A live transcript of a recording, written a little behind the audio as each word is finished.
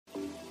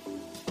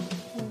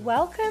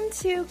Welcome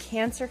to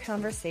Cancer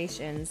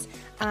Conversations.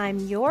 I'm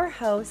your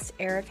host,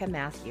 Erica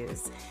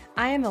Matthews.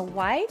 I am a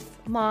wife,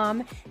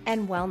 mom,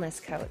 and wellness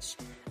coach.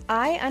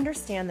 I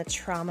understand the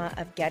trauma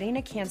of getting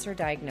a cancer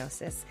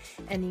diagnosis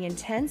and the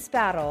intense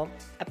battle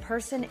a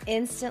person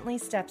instantly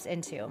steps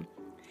into.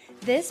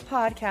 This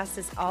podcast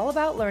is all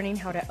about learning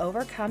how to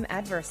overcome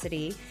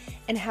adversity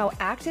and how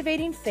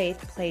activating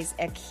faith plays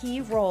a key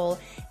role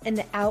in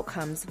the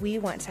outcomes we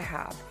want to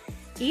have.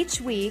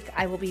 Each week,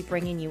 I will be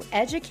bringing you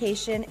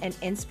education and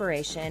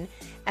inspiration,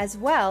 as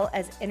well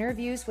as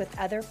interviews with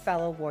other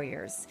fellow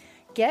warriors.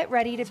 Get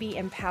ready to be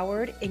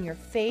empowered in your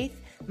faith,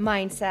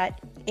 mindset,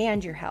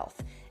 and your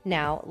health.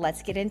 Now,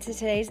 let's get into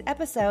today's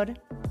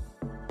episode.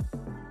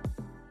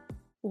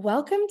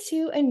 Welcome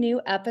to a new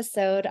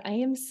episode. I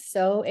am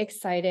so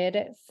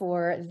excited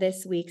for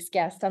this week's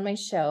guest on my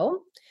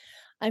show.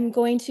 I'm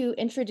going to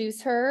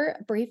introduce her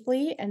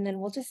briefly, and then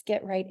we'll just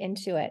get right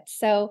into it.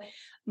 So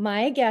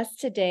my guest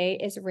today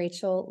is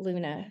Rachel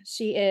Luna.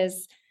 She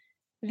is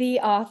the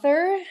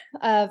author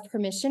of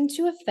Permission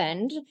to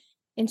Offend,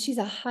 and she's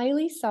a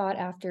highly sought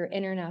after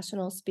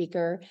international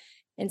speaker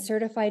and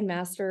certified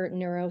master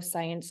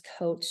neuroscience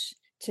coach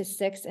to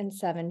 6- and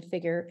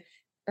 7-figure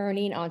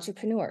earning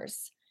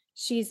entrepreneurs.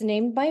 She's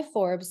named by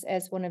Forbes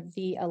as one of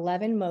the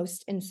 11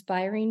 most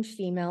inspiring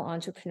female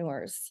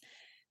entrepreneurs.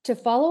 To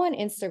follow on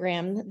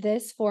Instagram,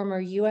 this former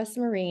U.S.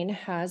 Marine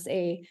has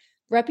a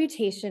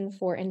reputation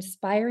for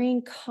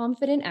inspiring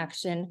confident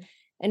action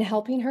and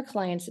helping her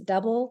clients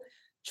double,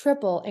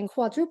 triple, and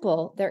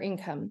quadruple their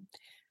income.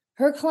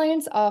 Her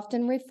clients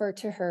often refer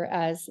to her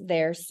as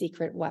their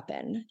secret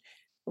weapon.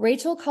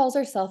 Rachel calls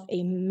herself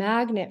a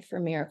magnet for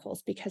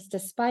miracles because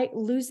despite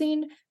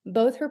losing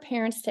both her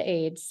parents to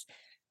AIDS,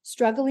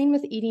 struggling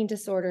with eating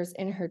disorders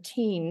in her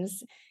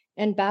teens,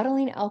 and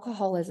battling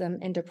alcoholism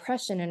and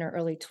depression in her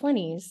early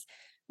 20s,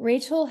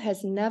 Rachel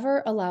has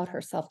never allowed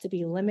herself to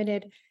be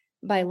limited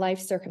by life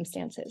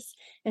circumstances.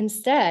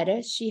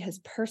 Instead, she has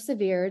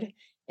persevered,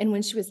 and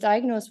when she was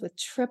diagnosed with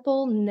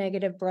triple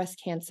negative breast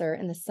cancer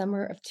in the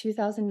summer of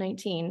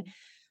 2019,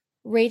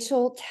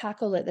 Rachel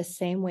tackled it the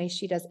same way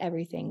she does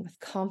everything, with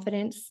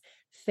confidence,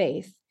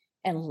 faith,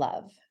 and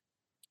love.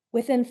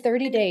 Within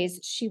 30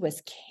 days, she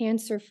was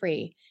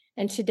cancer-free,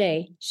 and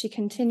today she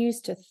continues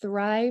to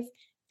thrive,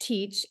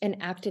 teach, and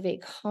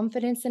activate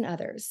confidence in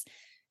others.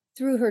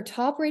 Through her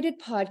top-rated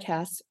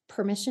podcast,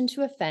 Permission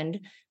to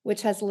Offend,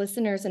 which has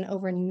listeners in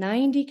over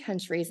 90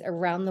 countries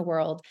around the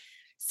world,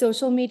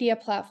 social media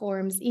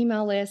platforms,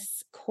 email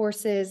lists,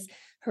 courses,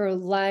 her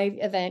live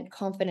event,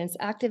 Confidence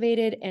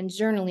Activated, and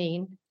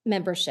journaling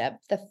membership,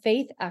 the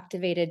Faith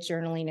Activated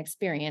Journaling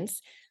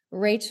Experience,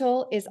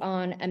 Rachel is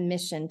on a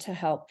mission to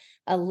help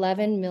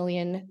 11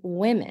 million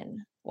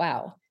women,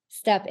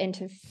 step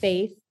into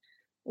faith,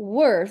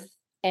 worth,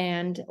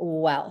 and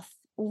wealth.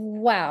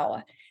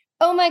 Wow.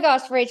 Oh my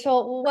gosh,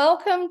 Rachel,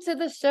 welcome to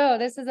the show.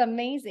 This is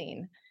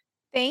amazing.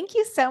 Thank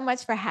you so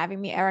much for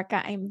having me,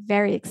 Erica. I'm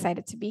very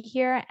excited to be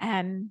here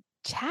and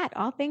chat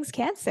all things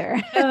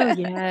cancer. Oh,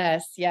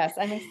 yes.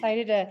 I'm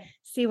excited to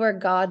see where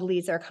God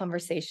leads our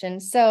conversation.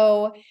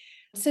 So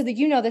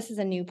that this is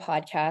a new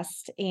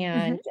podcast,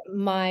 and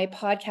my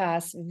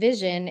podcast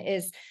vision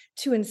is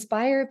to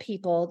inspire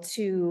people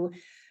to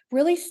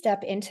really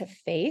step into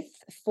faith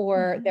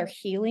for their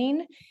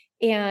healing,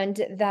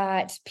 and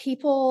that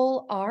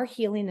people are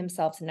healing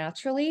themselves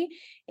naturally.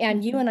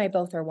 And you and I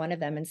both are one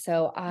of them. And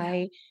so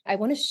I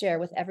want to share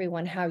with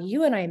everyone how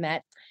you and I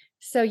met.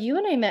 So you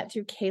and I met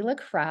through Kayla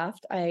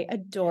Craft. I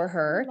adore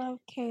her. Love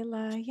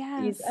Kayla.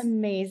 Yes. She's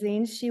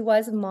amazing. She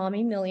was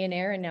Mommy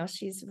Millionaire, and now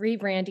she's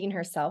rebranding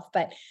herself.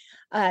 But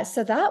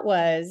so that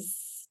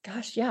was,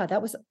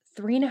 that was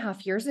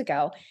 3.5 years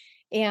ago.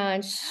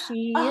 And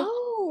you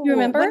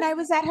remember? When I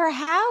was at her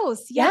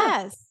house.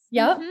 Yes.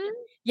 Yep.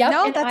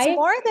 No, and that's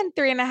more than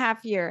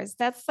 3.5 years.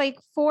 That's like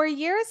 4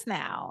 years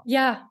now.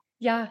 Yeah.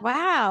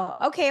 Wow.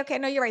 Okay.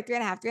 No, you're right.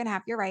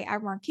 3.5. You're right.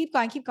 I'm wrong. Keep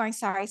going.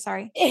 Sorry. So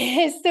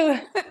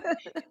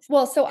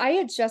I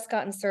had just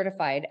gotten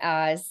certified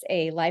as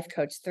a life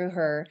coach through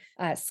her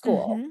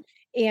school.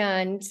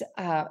 And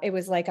it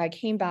was like I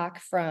came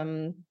back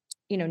from,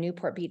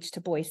 Newport Beach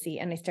to Boise,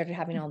 and I started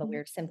having all the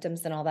weird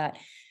symptoms and all that.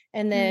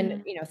 And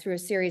then, through a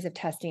series of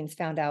testings,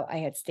 found out I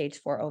had stage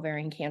 4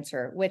 ovarian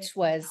cancer, which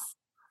was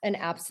an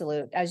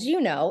absolute, as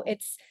you know,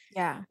 it's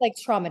like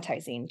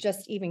traumatizing,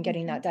 just even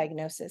getting that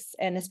diagnosis,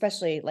 and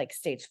especially like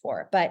stage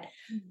 4. But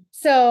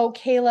so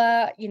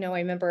Kayla, I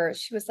remember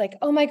she was like,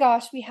 oh my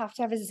gosh, we have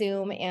to have a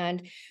Zoom,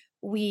 and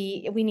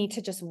we need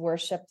to just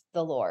worship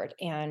the Lord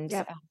and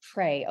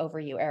pray over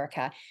you,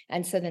 Erica.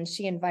 And so then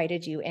she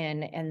invited you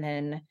in, and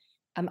then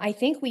I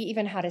think we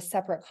even had a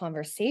separate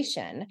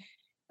conversation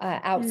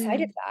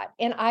outside of that.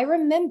 And I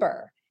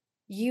remember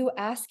you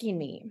asking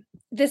me,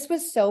 this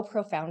was so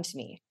profound to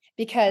me,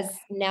 because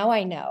now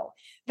I know,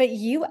 but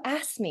you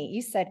asked me,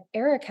 you said,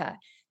 Erica,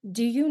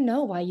 do you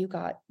know why you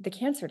got the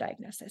cancer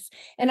diagnosis?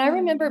 And I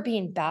remember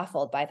being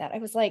baffled by that. I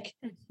was like,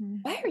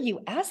 why are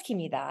you asking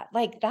me that?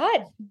 Like,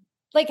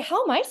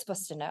 how am I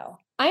supposed to know?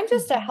 I'm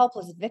just a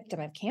helpless victim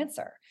of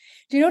cancer.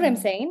 Do you know what I'm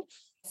saying?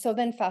 So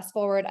then fast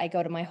forward, I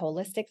go to my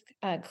holistic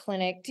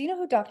clinic. Do you know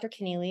who Dr.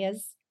 Keneally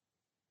is?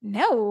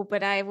 No,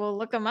 but I will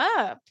look them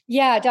up.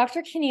 Yeah,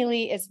 Dr.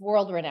 Keneally is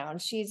world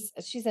renowned. She's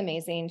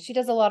amazing. She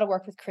does a lot of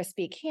work with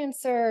crispy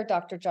cancer,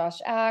 Dr. Josh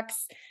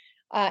Axe.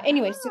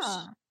 Anyway,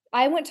 Ah,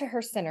 I went to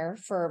her center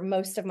for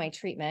most of my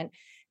treatment.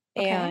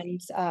 okay.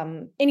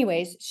 And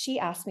anyways, she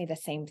asked me the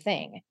same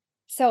thing.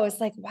 So it's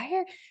like,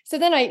 so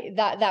then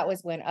that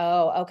was when,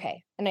 oh,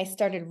 okay. And I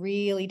started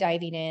really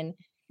diving in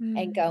and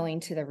Mm, going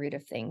to the root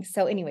of things.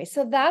 So anyway,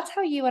 so that's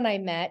how you and I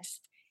met.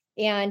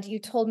 And you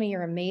told me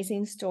your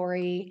amazing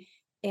story.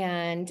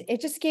 And it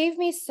just gave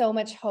me so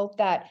much hope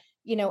that,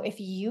 if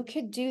you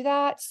could do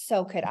that,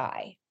 so could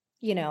I,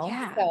 you know?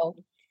 yeah.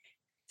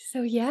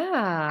 So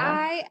yeah.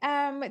 I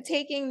am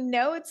taking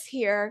notes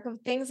here of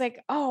things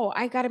like, oh,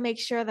 I got to make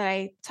sure that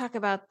I talk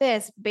about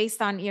this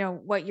based on,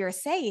 what you're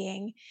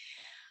saying.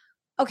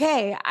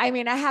 Okay. I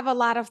mean, I have a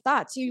lot of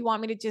thoughts. You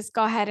want me to just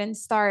go ahead and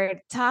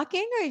start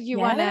talking or you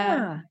want to?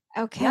 Yeah.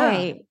 Yeah.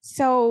 Okay.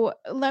 So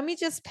let me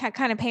just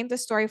kind of paint the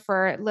story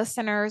for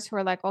listeners who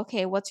are like,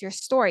 okay, what's your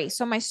story?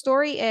 So my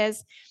story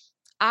is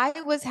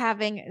I was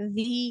having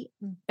the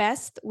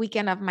best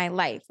weekend of my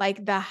life,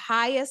 like the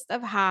highest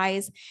of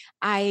highs.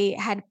 I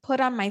had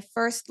put on my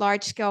first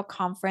large scale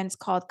conference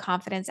called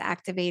Confidence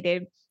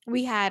Activated.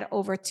 We had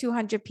over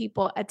 200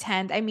 people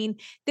attend. I mean,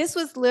 this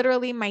was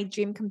literally my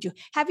dream come true.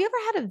 Have you ever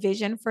had a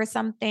vision for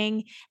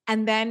something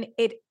and then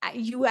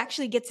you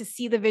actually get to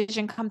see the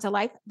vision come to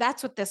life?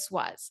 That's what this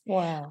was.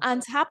 Wow. On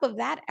top of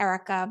that,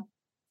 Erica,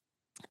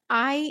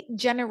 I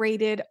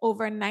generated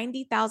over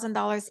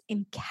 $90,000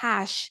 in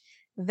cash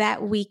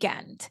that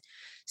weekend.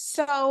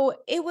 So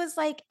it was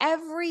like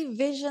every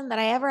vision that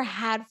I ever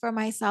had for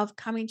myself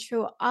coming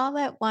true all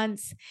at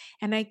once.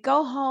 And I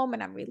go home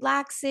and I'm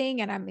relaxing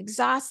and I'm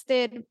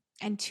exhausted.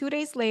 And 2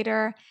 days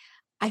later,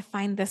 I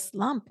find this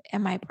lump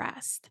in my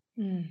breast.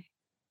 Mm.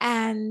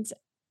 And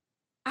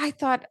I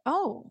thought,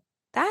 oh,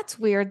 that's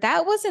weird.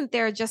 That wasn't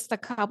there just a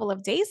couple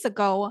of days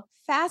ago.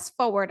 Fast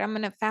forward, I'm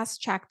going to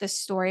fast track this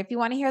story. If you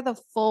want to hear the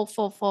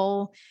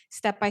full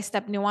step by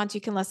step nuance,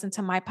 you can listen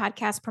to my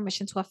podcast,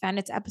 Permission to Offend.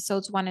 It's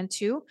episodes 1 and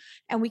 2,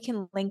 and we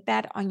can link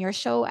that on your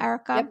show,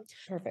 Erica. Yep.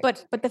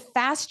 Perfect. But the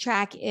fast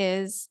track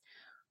is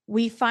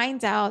we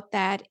find out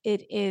that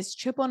it is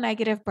triple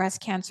negative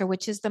breast cancer,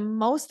 which is the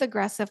most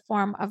aggressive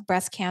form of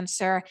breast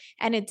cancer.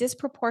 And it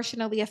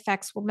disproportionately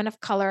affects women of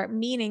color,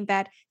 meaning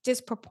that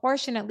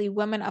disproportionately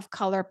women of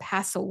color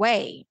pass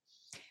away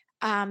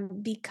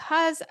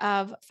because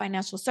of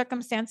financial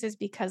circumstances,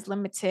 because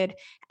limited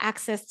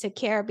access to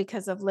care,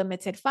 because of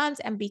limited funds,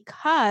 and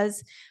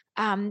because,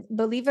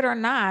 believe it or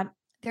not,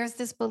 there's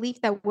this belief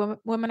that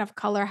women of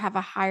color have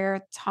a higher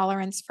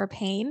tolerance for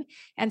pain.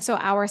 And so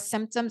our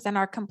symptoms and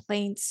our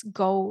complaints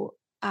go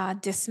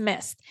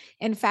dismissed.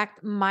 In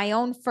fact, my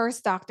own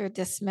first doctor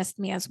dismissed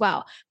me as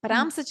well. But Mm.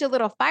 I'm such a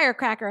little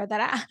firecracker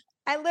that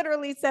I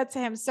literally said to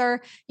him,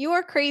 sir, you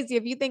are crazy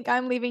if you think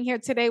I'm leaving here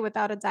today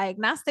without a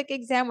diagnostic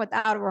exam,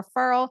 without a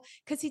referral.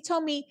 Because he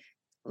told me,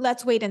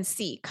 let's wait and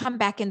see, come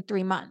back in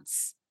 3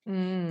 months.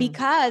 Mm.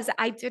 Because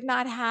I did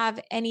not have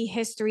any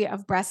history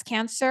of breast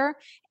cancer.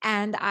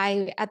 And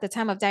I, at the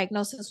time of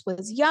diagnosis,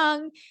 was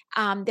young.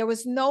 There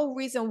was no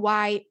reason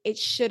why it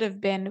should have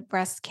been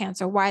breast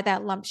cancer, why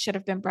that lump should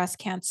have been breast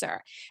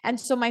cancer. And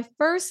so, my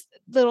first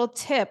little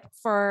tip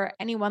for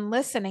anyone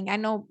listening, I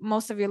know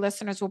most of your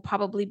listeners will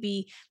probably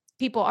be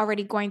people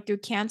already going through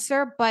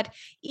cancer, but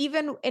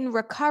even in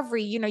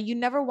recovery, you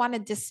never want to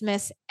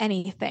dismiss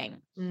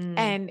anything. Mm.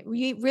 And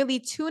we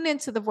really tune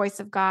into the voice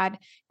of God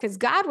because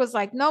God was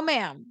like, no,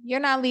 ma'am, you're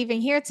not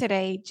leaving here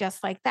today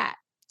just like that.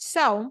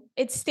 So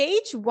it's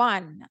stage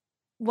one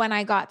when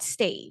I got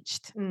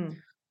staged. Mm.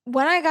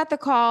 When I got the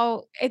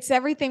call, it's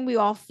everything we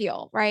all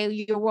feel, right?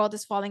 Your world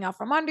is falling out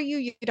from under you.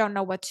 You don't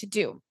know what to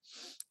do.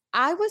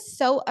 I was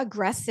so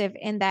aggressive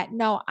in that,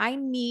 no, I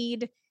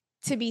need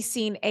to be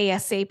seen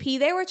ASAP.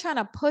 They were trying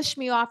to push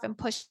me off and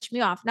push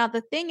me off. Now,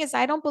 the thing is,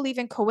 I don't believe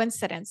in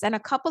coincidence. And a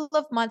couple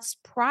of months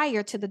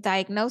prior to the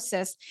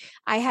diagnosis,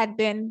 I had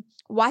been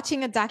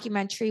watching a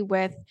documentary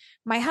with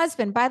my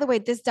husband. By the way,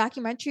 this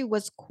documentary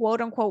was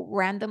quote unquote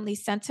randomly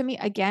sent to me.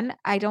 Again,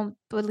 I don't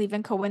believe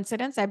in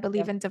coincidence. I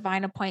believe Yep. in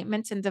divine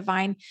appointments and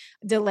divine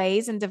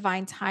delays and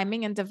divine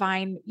timing and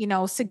divine,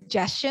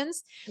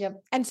 suggestions.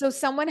 Yep. And so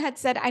someone had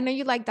said, I know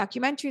you like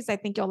documentaries. I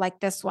think you'll like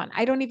this one.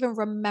 I don't even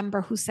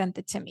remember who sent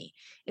it to me.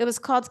 It was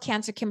called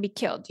Cancer Can Be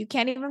Killed. You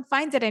can't even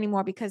find it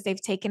anymore because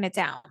they've taken it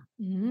down.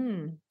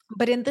 Mm.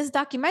 But in this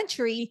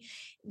documentary,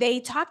 they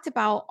talked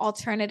about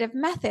alternative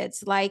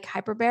methods like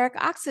hyperbaric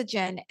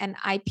oxygen and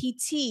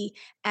IPT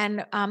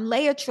and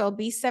Laetrile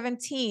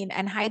B17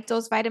 and high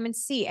dose vitamin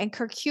C and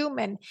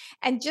curcumin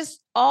and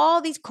just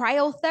all these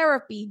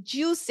cryotherapy,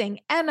 juicing,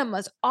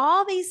 enemas,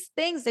 all these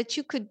things that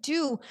you could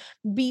do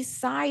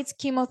besides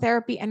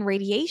chemotherapy and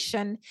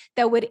radiation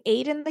that would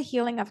aid in the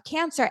healing of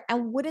cancer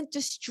and wouldn't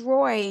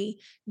destroy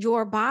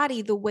your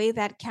body the way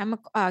that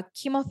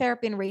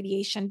chemotherapy and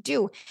radiation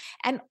do.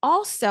 And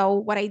also,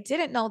 what I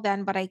didn't know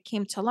then, but I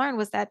came to learn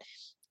was that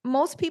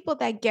most people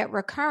that get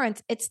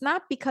recurrence, it's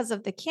not because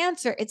of the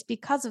cancer, it's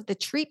because of the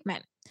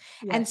treatment.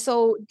 And Yes.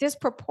 so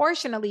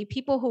disproportionately,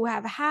 people who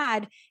have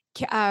had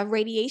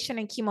radiation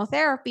and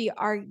chemotherapy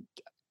are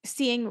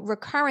seeing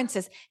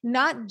recurrences,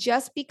 not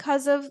just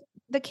because of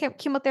the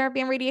chemotherapy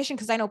and radiation,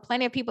 because I know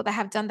plenty of people that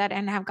have done that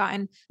and have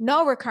gotten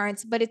no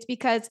recurrence, but it's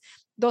because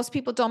those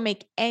people don't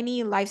make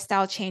any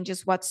lifestyle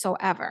changes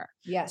whatsoever.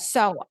 Yes.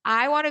 So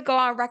I want to go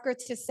on record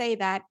to say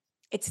that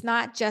it's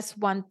not just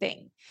one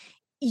thing.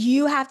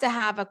 You have to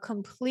have a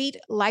complete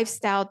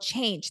lifestyle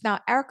change. Now,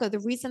 Erica, the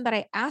reason that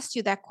I asked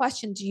you that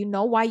question, do you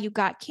know why you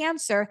got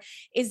cancer?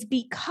 Is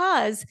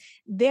because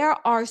there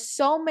are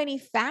so many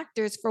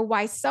factors for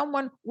why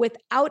someone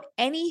without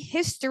any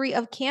history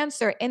of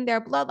cancer in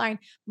their bloodline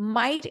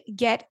might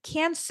get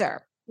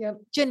cancer.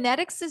 Yep.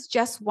 Genetics is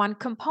just one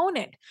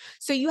component.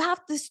 So you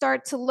have to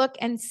start to look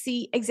and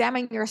see,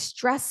 examine your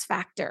stress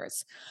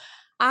factors.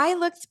 I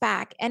looked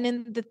back, and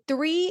in the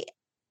 3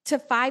 to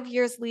 5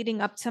 years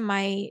leading up to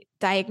my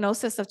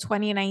diagnosis of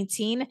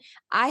 2019,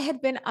 I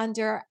had been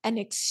under an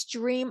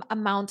extreme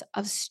amount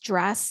of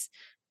stress,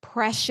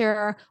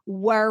 pressure,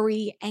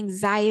 worry,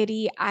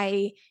 anxiety.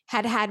 I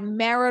had had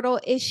marital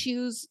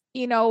issues,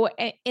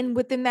 in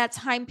within that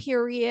time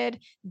period.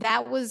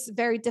 That was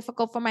very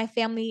difficult for my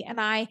family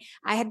and I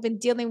had been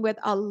dealing with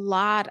a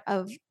lot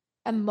of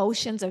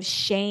emotions of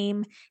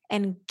shame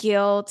and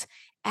guilt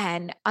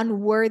and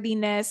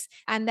unworthiness.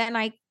 And then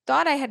I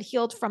thought I had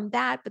healed from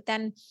that, but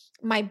then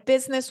my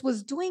business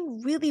was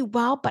doing really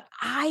well, but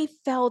I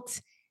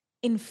felt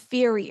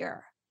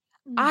inferior.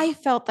 Mm. I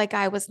felt like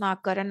I was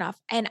not good enough.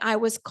 And I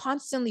was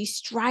constantly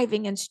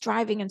striving and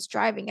striving and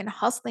striving and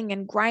hustling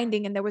and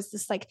grinding. And there was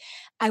this like,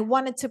 I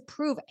wanted to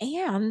prove.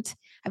 And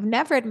I've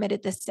never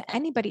admitted this to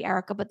anybody,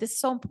 Erica, but this is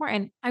so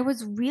important. I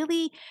was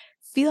really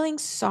feeling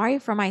sorry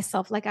for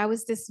myself. Like I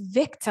was this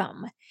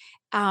victim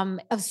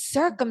of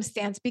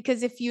circumstance.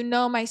 Because if you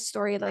know my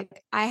story,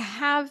 like I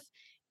have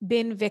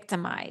been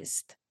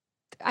victimized.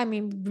 I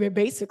mean,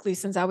 basically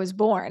since I was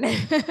born.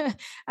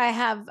 I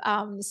have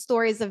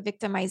stories of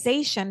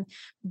victimization,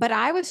 but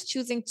I was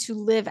choosing to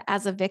live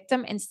as a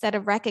victim instead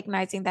of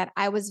recognizing that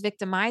I was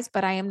victimized,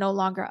 but I am no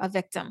longer a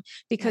victim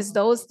because Wow.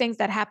 those things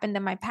that happened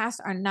in my past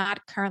are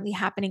not currently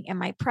happening in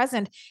my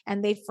present,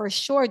 and they for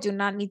sure do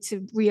not need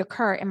to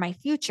reoccur in my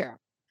future.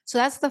 So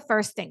that's the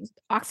first thing,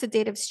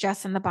 oxidative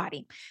stress in the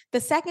body.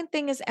 The second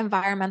thing is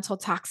environmental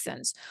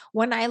toxins.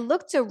 When I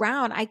looked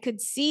around, I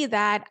could see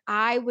that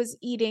I was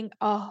eating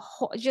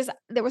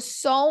there were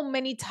so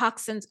many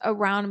toxins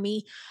around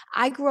me.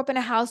 I grew up in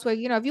a house where,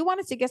 if you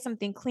wanted to get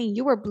something clean,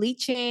 you were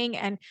bleaching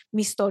and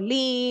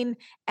mistolene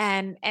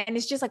and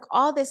it's just like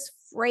all this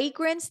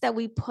fragrance that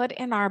we put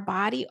in our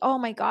body. Oh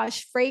my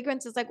gosh,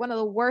 fragrance is like one of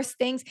the worst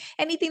things.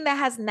 Anything that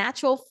has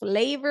natural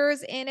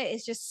flavors in it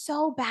is just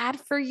so bad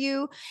for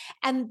you.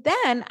 And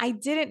then I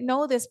didn't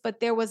know this, but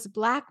there was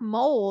black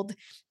mold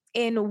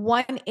in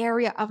one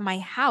area of my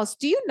house.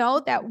 Do you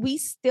know that we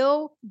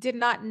still did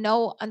not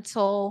know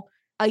until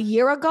a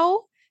year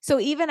ago? So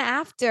even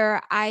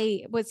after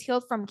I was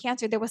healed from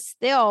cancer, there was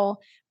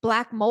still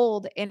black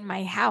mold in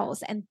my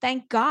house. And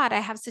thank God I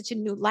have such a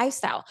new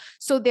lifestyle.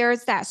 So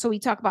there's that. So we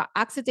talk about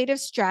oxidative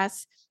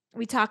stress.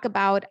 We talk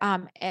about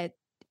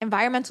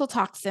environmental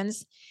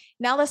toxins.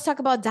 Now let's talk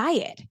about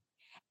diet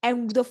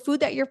and the food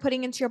that you're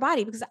putting into your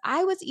body, because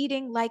I was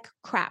eating like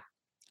crap.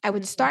 I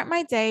would start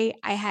my day.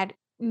 I had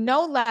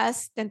no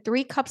less than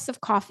 3 cups of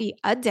coffee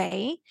a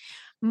day.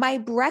 My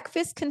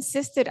breakfast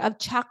consisted of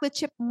chocolate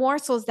chip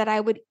morsels that I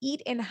would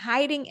eat in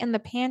hiding in the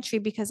pantry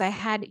because I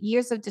had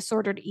years of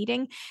disordered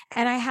eating.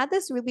 And I had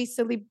this really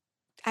silly,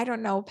 I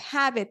don't know,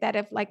 habit that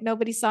if like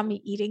nobody saw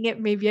me eating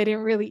it, maybe I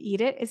didn't really eat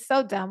it. It's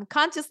so dumb.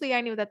 Consciously,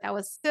 I knew that that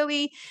was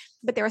silly,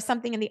 but there was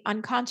something in the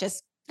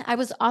unconscious. I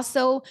was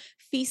also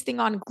feasting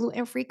on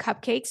gluten-free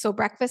cupcakes. So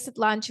breakfast,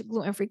 lunch,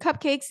 gluten-free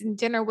cupcakes, and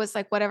dinner was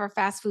like whatever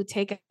fast food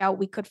takeout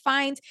we could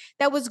find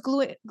that was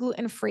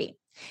gluten-free.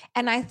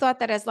 And I thought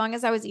that as long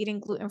as I was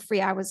eating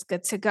gluten-free, I was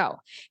good to go.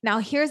 Now,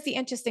 here's the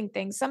interesting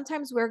thing.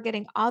 Sometimes we're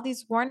getting all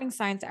these warning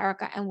signs,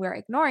 Erica, and we're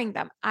ignoring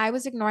them. I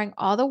was ignoring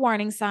all the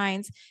warning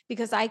signs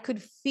because I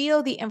could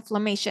feel the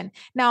inflammation.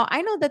 Now,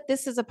 I know that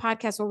this is a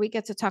podcast where we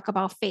get to talk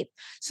about faith.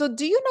 So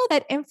do you know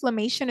that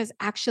inflammation is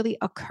actually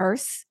a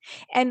curse?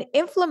 And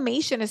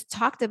inflammation is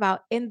talked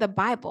about in the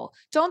Bible.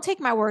 Don't take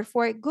my word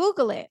for it.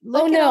 Google it. Oh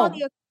Look at all no,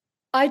 the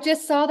I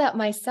just saw that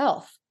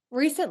myself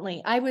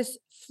recently. I was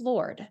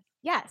floored.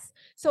 Yes.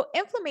 So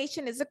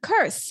inflammation is a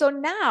curse. So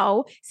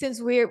now,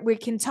 since we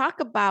can talk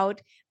about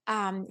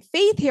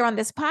faith here on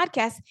this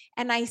podcast,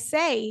 and I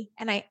say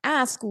and I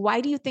ask, why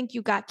do you think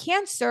you got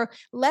cancer?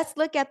 Let's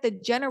look at the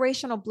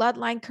generational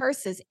bloodline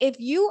curses. If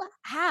you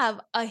have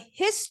a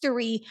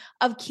history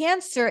of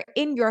cancer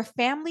in your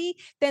family,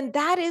 then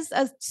that is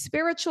a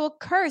spiritual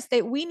curse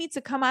that we need to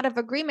come out of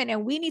agreement,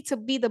 and we need to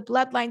be the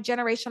bloodline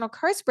generational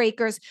curse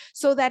breakers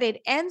so that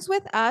it ends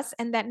with us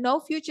and that no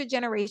future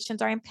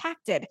generations are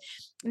impacted.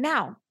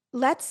 Now,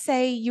 let's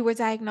say you were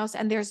diagnosed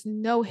and there's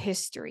no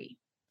history,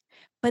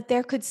 but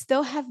there could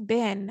still have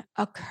been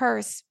a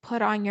curse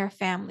put on your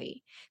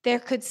family. There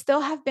could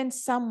still have been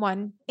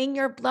someone in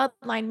your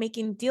bloodline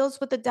making deals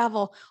with the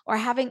devil or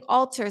having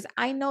altars.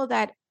 I know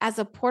that as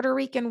a Puerto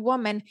Rican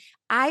woman,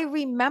 I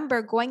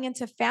remember going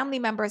into family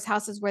members'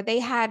 houses where they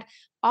had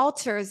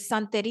altars,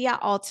 Santeria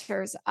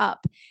altars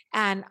up.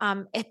 And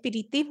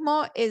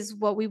Espiritismo is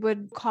what we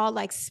would call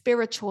like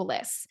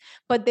spiritualists,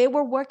 but they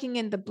were working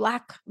in the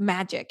black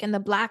magic and the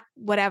black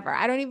whatever.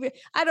 I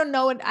don't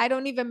know. And I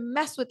don't even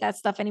mess with that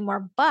stuff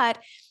anymore. But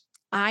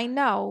I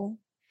know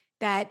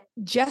that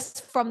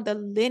just from the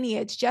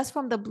lineage, just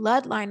from the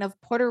bloodline of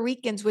Puerto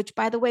Ricans, which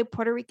by the way,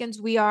 Puerto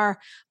Ricans, we are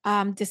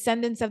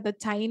descendants of the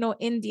Taino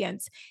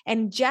Indians.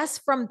 And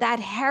just from that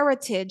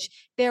heritage,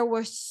 there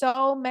were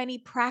so many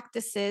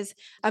practices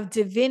of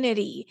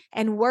divinity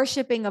and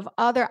worshiping of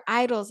other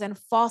idols and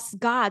false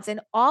gods.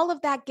 And all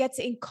of that gets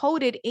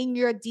encoded in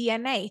your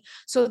DNA.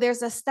 So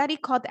there's a study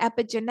called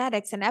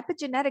epigenetics, and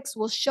epigenetics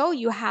will show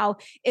you how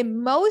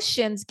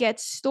emotions get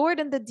stored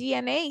in the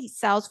DNA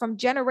cells from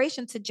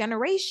generation to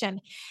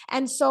generation.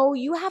 And so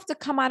you have to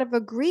come out of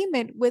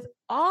agreement with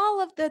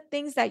all of the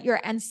things that your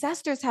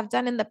ancestors have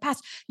done in the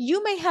past.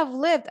 You may have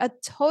lived a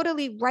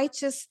totally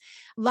righteous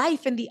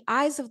life in the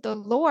eyes of the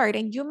Lord,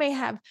 and you may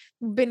have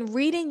been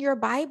reading your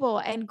Bible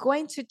and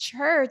going to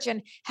church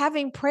and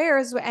having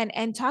prayers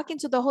and talking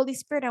to the Holy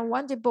Spirit and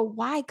wonder, but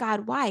why,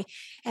 God, why?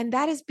 And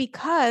that is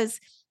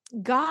because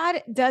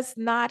God does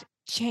not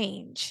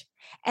change.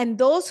 And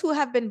those who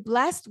have been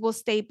blessed will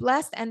stay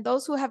blessed, and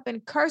those who have been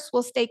cursed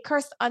will stay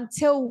cursed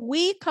until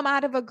we come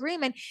out of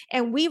agreement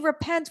and we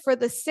repent for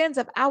the sins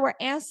of our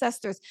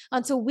ancestors,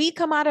 until we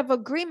come out of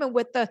agreement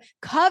with the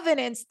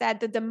covenants, that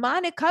the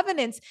demonic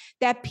covenants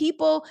that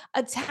people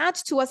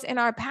attached to us in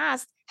our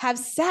past have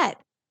set.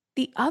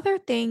 The other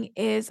thing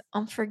is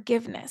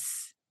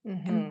unforgiveness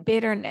and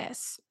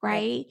bitterness,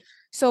 right?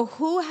 So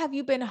who have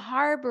you been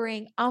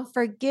harboring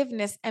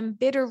unforgiveness and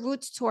bitter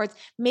roots towards?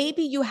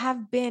 Maybe you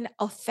have been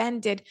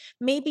offended.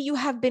 Maybe you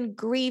have been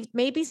grieved.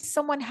 Maybe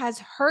someone has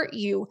hurt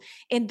you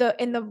in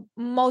the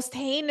most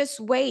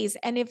heinous ways.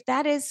 And if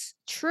that is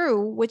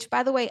true, which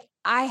by the way,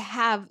 I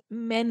have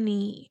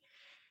many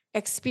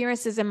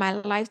experiences in my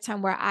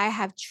lifetime where I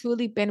have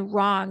truly been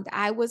wronged.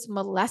 I was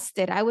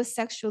molested. I was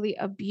sexually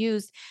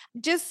abused.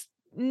 Just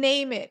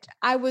name it.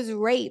 I was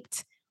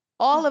raped.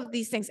 All of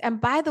these things. And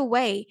by the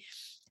way,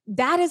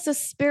 that is a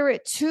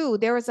spirit too.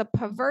 There is a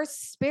perverse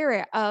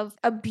spirit of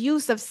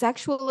abuse, of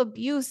sexual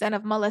abuse, and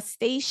of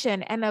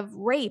molestation and of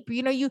rape.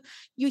 You know, you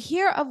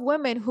hear of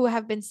women who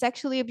have been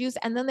sexually abused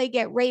and then they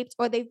get raped,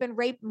 or they've been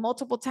raped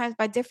multiple times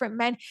by different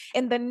men,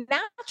 and the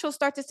natural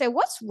start to say,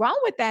 what's wrong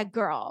with that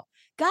girl?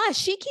 Gosh,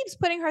 she keeps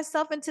putting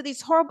herself into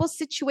these horrible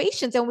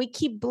situations, and we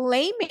keep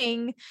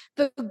blaming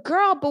the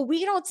girl, but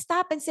we don't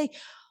stop and say,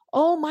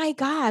 oh my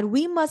God,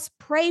 we must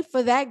pray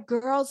for that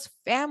girl's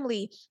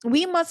family.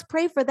 We must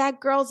pray for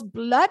that girl's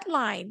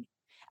bloodline,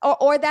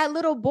 or that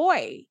little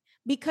boy.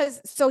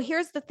 Because so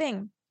here's the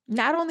thing.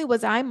 Not only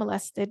was I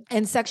molested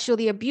and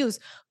sexually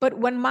abused, but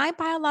when my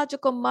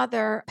biological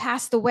mother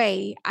passed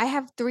away, I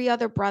have 3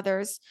 other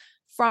brothers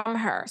from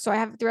her. So I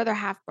have 3 other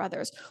half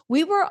brothers.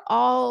 We were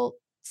all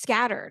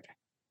scattered.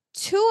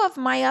 2 of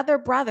my other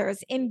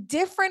brothers in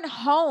different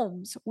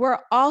homes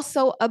were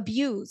also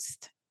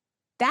abused.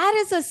 That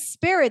is a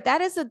spirit. That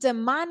is a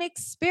demonic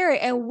spirit.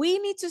 And we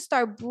need to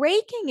start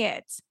breaking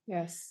it.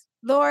 Yes.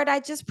 Lord, I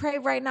just pray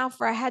right now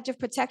for a hedge of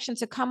protection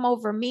to come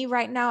over me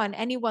right now and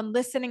anyone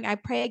listening. I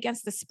pray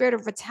against the spirit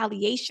of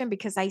retaliation,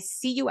 because I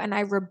see you and I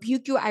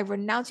rebuke you. I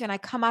renounce you and I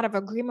come out of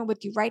agreement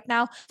with you right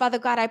now. Father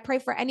God, I pray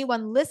for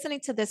anyone listening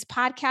to this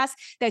podcast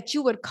that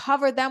you would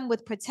cover them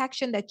with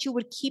protection, that you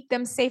would keep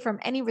them safe from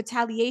any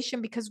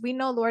retaliation, because we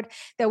know, Lord,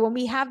 that when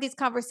we have these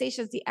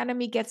conversations, the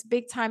enemy gets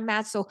big time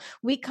mad. So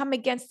we come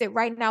against it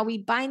right now. We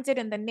bind it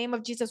in the name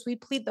of Jesus. We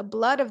plead the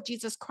blood of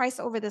Jesus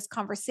Christ over this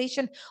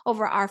conversation,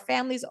 over our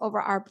families, over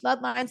our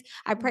bloodlines.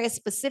 I pray a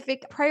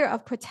specific prayer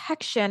of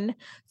protection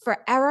for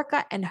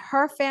Erica and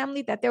her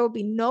family, that there will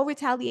be no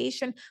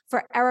retaliation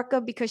for Erica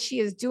because she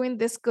is doing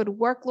this good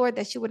work, Lord,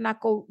 that she would not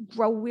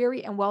grow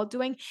weary and well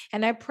doing.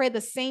 And I pray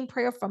the same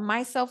prayer for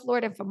myself,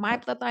 Lord, and for my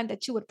bloodline,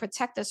 that you would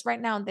protect us right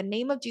now in the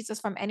name of Jesus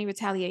from any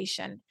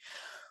retaliation.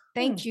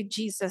 Thank you,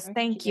 Jesus.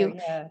 Thank you.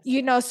 Yes.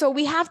 You know, so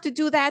we have to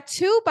do that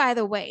too, by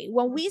the way.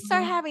 When we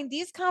start Mhm. having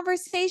these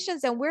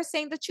conversations and we're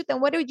saying the truth,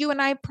 and what did you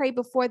and I pray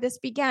before this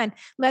began?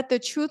 Let the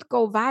truth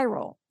go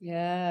viral.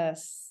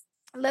 Yes.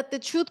 Let the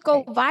truth go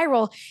Right.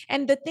 viral.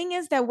 And the thing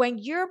is that when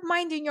you're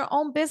minding your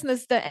own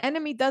business, the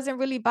enemy doesn't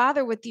really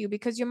bother with you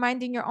because you're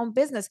minding your own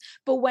business.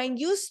 But when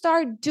you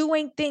start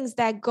doing things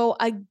that go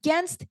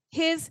against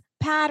his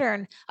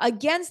pattern,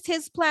 against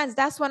his plans,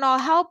 that's when all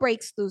hell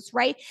breaks loose,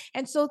 right?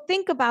 And so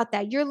think about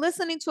that. You're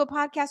listening to a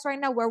podcast right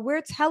now where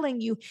we're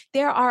telling you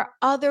there are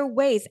other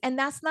ways. And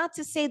that's not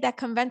to say that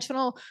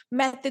conventional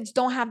methods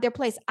don't have their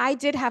place. I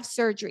did have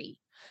surgery.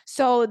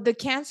 So the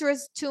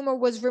cancerous tumor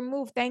was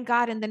removed. Thank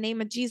God, in the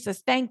name of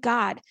Jesus. Thank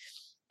God.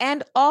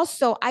 And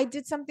also, I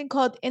did something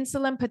called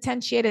insulin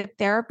potentiated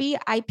therapy,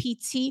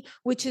 IPT,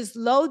 which is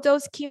low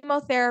dose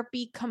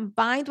chemotherapy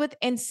combined with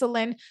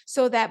insulin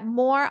so that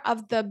more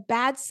of the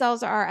bad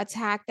cells are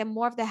attacked and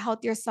more of the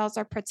healthier cells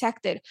are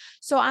protected.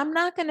 So I'm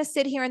not going to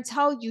sit here and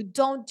tell you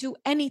don't do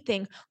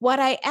anything. What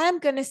I am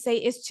going to say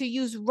is to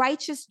use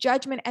righteous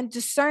judgment and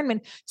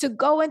discernment, to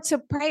go into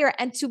prayer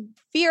and to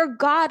fear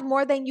God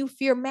more than you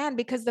fear man,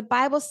 because the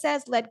Bible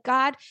says, let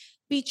God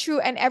be true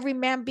and every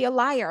man be a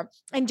liar.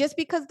 And just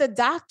because the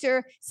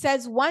doctor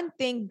says one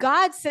thing,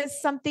 God says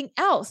something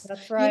else.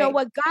 That's You know, right.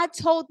 what God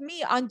told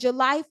me on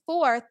July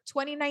 4th,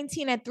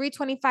 2019 at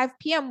 3:25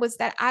 p.m. was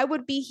that I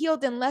would be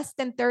healed in less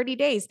than 30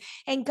 days.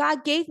 And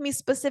God gave me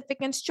specific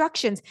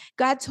instructions.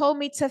 God told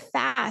me to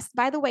fast.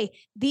 By the way,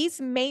 these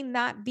may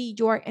not be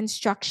your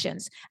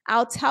instructions.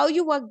 I'll tell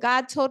you what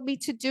God told me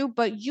to do,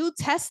 but you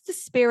test the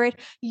spirit.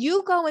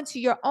 You go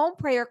into your own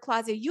prayer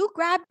closet. You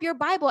grab your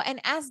Bible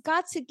and ask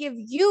God to give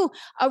you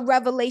a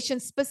revelation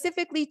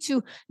specifically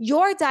to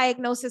your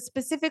diagnosis,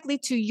 specifically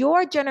to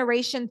your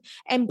generation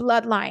and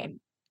bloodline.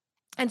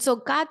 And so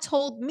God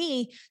told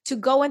me to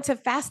go into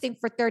fasting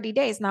for 30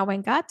 days. Now,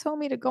 when God told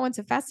me to go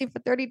into fasting for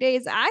 30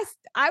 days,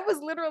 I was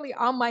literally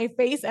on my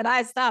face and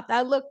I stopped.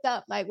 I looked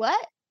up like,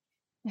 what?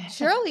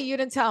 Surely you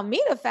didn't tell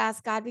me to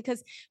fast, God,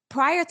 because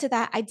prior to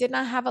that, I did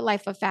not have a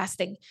life of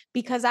fasting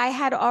because I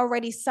had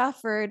already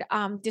suffered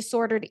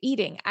disordered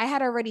eating. I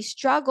had already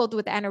struggled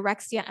with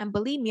anorexia and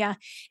bulimia.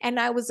 And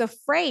I was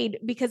afraid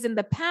because in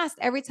the past,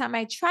 every time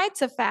I tried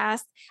to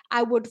fast,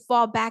 I would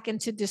fall back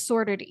into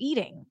disordered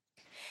eating.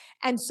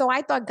 And so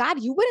I thought, God,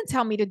 you wouldn't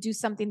tell me to do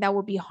something that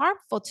would be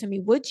harmful to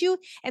me, would you?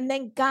 And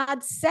then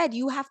God said,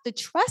 you have to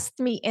trust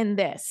me in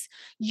this.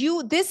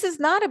 This is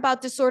not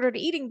about disordered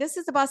eating. This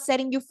is about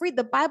setting you free.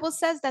 The Bible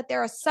says that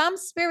there are some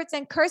spirits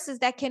and curses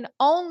that can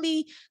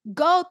only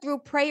go through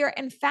prayer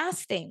and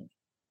fasting.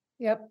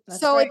 Yep. That's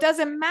So right. it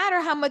doesn't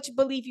matter how much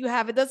belief you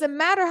have. It doesn't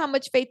matter how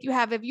much faith you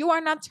have. If you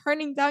are not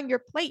turning down your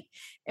plate.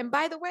 And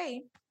by the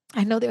way,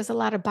 I know there's a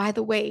lot of by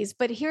the ways,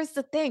 but here's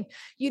the thing,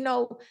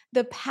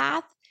 the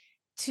path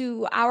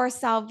to our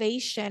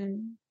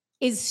salvation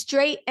is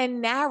straight and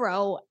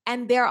narrow,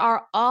 and there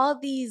are all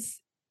these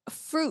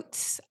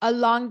fruits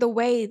along the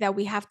way that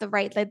we have to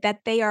that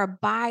they are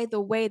by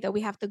the way that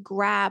we have to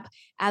grab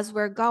as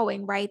we're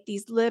going, right?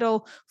 These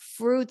little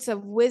fruits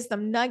of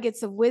wisdom,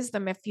 nuggets of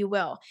wisdom, if you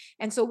will.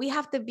 And so we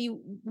have to be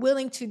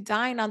willing to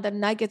dine on the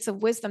nuggets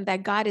of wisdom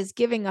that God is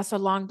giving us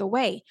along the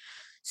way.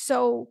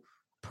 So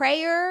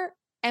prayer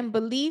and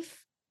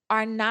belief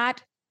are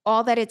not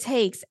all that it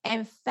takes,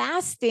 and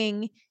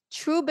fasting,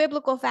 true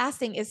biblical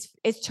fasting,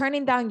 is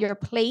turning down your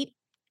plate,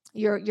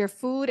 your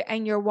food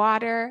and your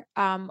water,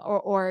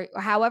 or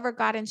however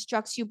God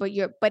instructs you.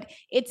 But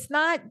it's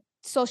not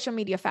social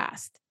media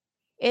fast.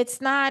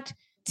 It's not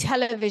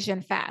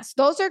television fast.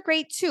 Those are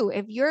great too.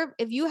 If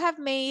you have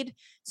made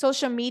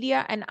social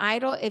media an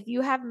idol, if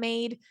you have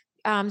made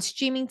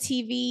streaming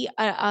TV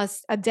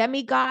a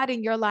demigod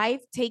in your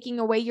life, taking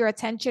away your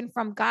attention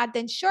from God,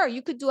 then sure,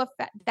 you could do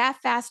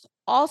that fast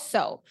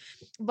also.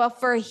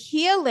 But for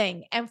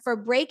healing and for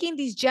breaking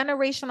these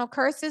generational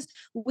curses,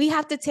 we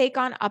have to take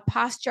on a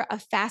posture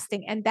of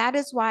fasting. And that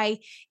is why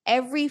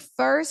every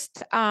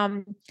first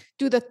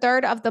through the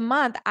third of the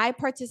month, I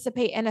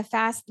participate in a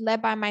fast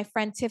led by my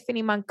friend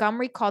Tiffany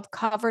Montgomery called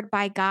Covered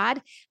by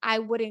God. I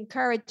would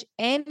encourage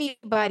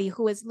anybody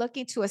who is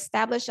looking to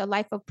establish a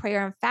life of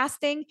prayer and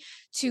fasting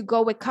to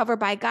go with Covered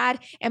by God.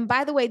 And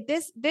by the way,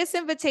 this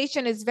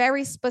invitation is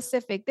very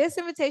specific. This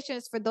invitation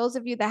is for those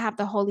of you that have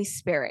the Holy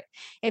Spirit.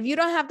 If you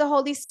don't have the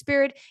Holy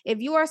Spirit, if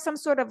you are some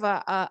sort of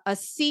a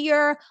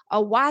seer,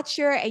 a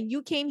watcher, and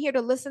you came here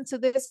to listen to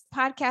this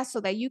podcast so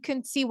that you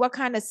can see what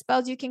kind of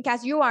spells you can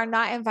cast, you are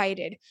not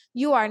invited.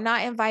 You are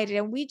not invited.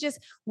 And we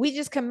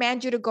just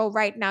command you to go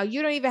right now.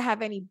 You don't even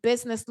have any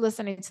business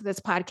listening to this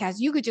podcast.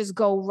 You could just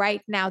go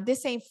right now.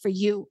 This ain't for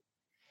you.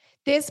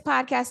 This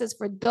podcast is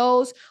for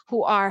those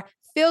who are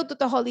filled with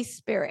the Holy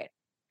Spirit.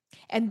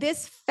 And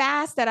this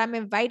fast that I'm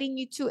inviting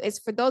you to is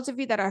for those of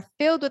you that are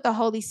filled with the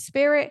Holy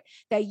Spirit,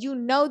 that you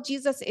know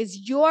Jesus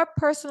is your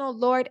personal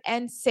Lord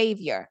and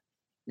Savior.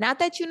 Not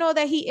that you know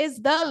that he is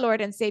the Lord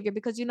and Savior,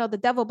 because the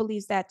devil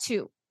believes that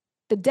too.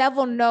 The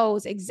devil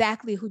knows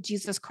exactly who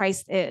Jesus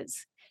Christ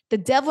is. The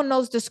devil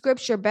knows the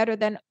scripture better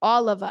than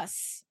all of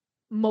us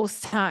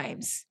most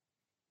times.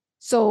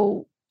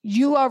 So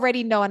you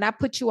already know, and I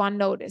put you on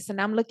notice, and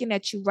I'm looking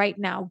at you right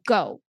now.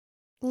 Go.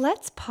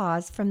 Let's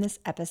pause from this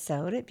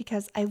episode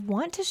because I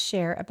want to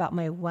share about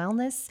my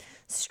wellness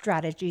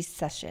strategy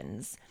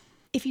sessions.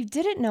 If you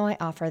didn't know I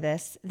offer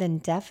this, then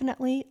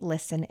definitely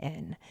listen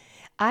in.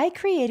 I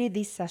created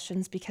these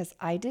sessions because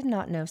I did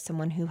not know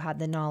someone who had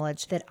the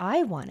knowledge that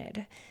I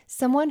wanted,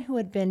 someone who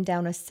had been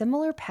down a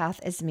similar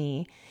path as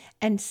me,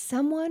 and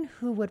someone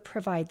who would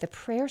provide the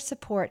prayer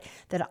support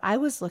that I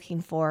was looking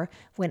for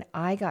when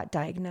I got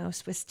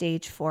diagnosed with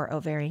stage 4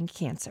 ovarian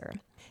cancer.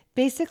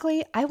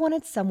 Basically, I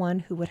wanted someone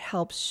who would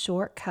help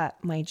shortcut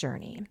my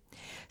journey.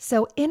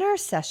 So in our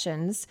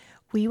sessions,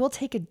 we will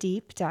take a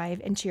deep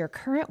dive into your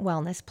current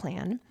wellness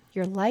plan.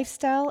 your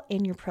lifestyle,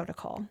 and your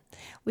protocol.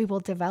 We will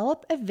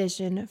develop a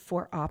vision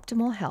for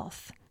optimal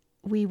health.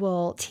 We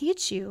will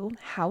teach you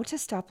how to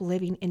stop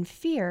living in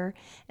fear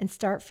and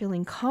start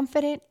feeling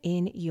confident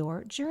in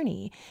your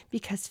journey,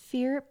 because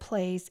fear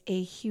plays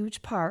a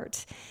huge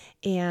part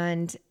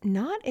and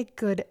not a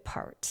good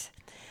part.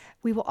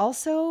 We will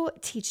also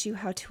teach you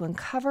how to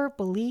uncover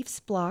beliefs,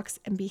 blocks,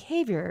 and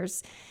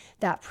behaviors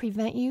that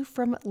prevent you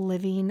from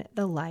living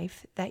the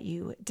life that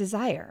you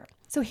desire.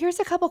 So here's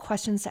a couple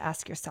questions to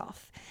ask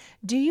yourself.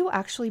 Do you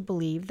actually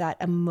believe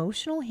that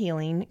emotional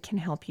healing can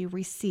help you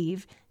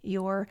receive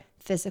your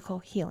physical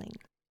healing?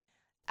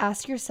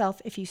 Ask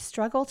yourself if you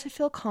struggle to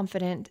feel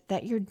confident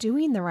that you're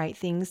doing the right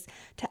things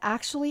to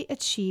actually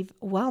achieve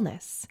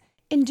wellness.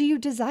 And do you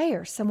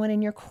desire someone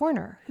in your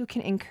corner who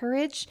can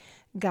encourage,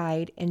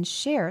 guide, and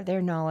share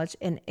their knowledge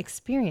and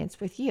experience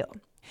with you?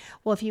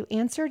 Well, if you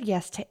answered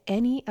yes to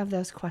any of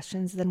those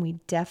questions, then we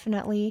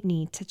definitely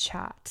need to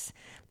chat.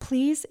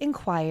 Please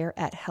inquire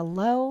at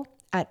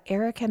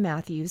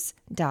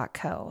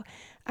hello@ericamatthews.co.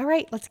 All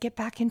right, let's get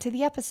back into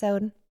the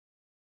episode.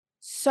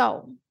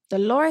 So the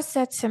Lord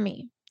said to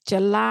me,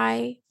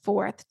 July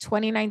 4th,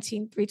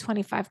 2019,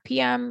 3:25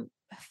 p.m.,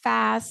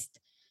 fast,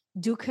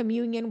 do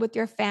communion with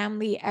your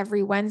family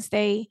every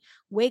Wednesday,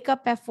 wake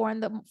up at 4 in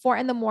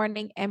the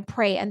morning and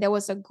pray. And there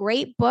was a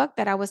great book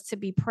that I was to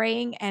be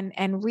praying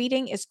and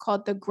reading. It's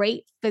called The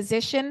Great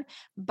Physician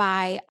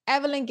by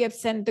Evelyn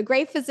Gibson. The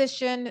Great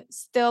Physician,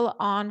 still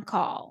on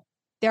call.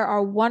 There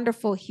are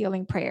wonderful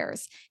healing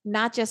prayers,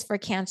 not just for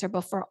cancer,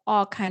 but for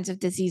all kinds of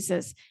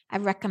diseases. I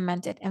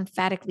recommend it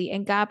emphatically.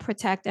 And God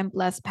protect and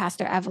bless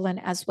Pastor Evelyn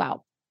as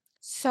well.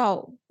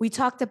 So we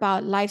talked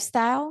about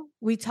lifestyle.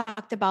 We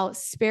talked about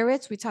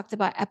spirits. We talked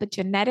about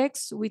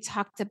epigenetics. We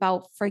talked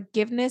about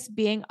forgiveness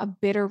being a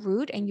bitter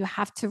root, and you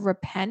have to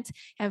repent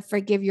and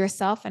forgive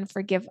yourself and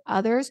forgive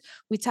others.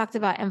 We talked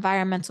about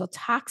environmental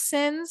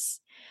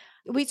toxins.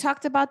 We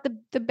talked about the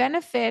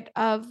benefit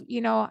of,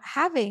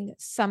 having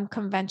some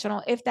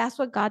conventional, if that's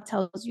what God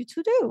tells you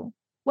to do.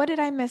 What did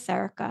I miss,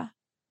 Erica?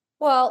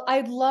 Well,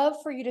 I'd love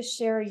for you to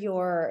share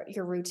your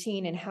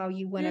routine and how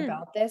you went Mm,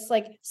 about this.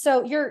 Like,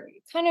 so you're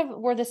kind of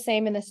we're the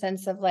same in the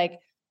sense of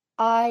like,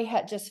 I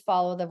had just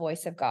followed the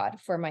voice of God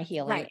for my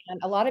healing. right.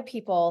 And a lot of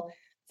people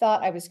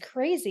thought I was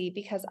crazy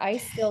because I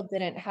still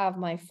didn't have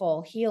my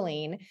full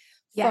healing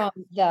Yeah.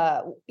 from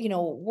the,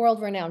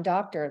 world-renowned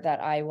doctor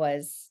that I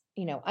was,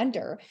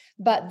 under.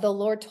 But the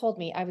Lord told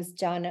me I was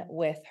done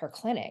with her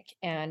clinic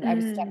and I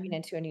was stepping Mm,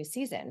 into a new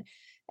season.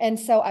 And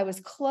so I was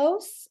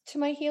close to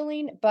my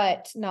healing,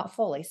 but not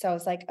fully. So I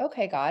was like,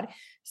 okay, God.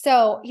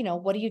 So,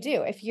 what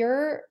do? If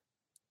you're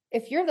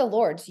the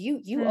Lord's, you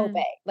mm,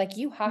 obey. Like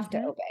you have to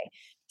mhm. obey.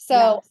 So,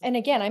 Yes. and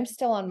again, I'm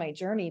still on my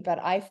journey, but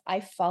I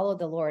followed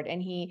the Lord,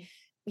 and he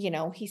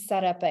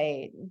set up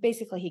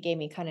basically he gave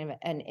me kind of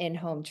an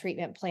in-home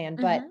treatment plan,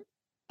 but Mhm.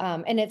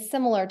 and it's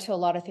similar to a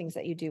lot of things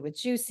that you do with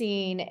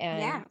juicing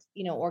and,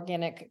 Yeah.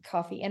 organic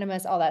coffee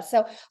enemas, all that.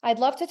 So I'd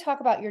love to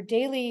talk about your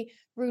daily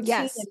routine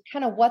Yes. and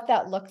kind of what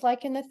that looked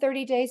like in the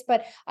 30 days.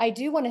 But I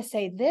do want to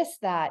say this,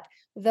 that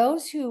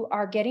those who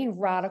are getting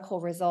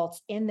radical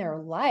results in their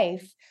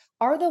life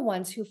are the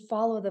ones who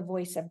follow the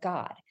voice of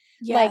God.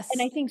 Like,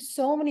 and I Yes. think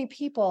so many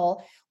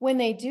people, when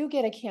they do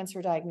get a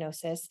cancer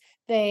diagnosis,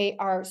 they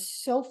are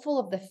so full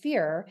of the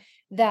fear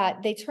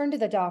that they turn to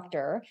the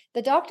doctor.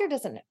 The doctor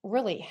doesn't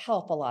really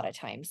help a lot of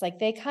times. Like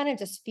they kind of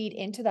just feed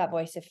into that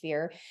voice of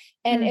fear.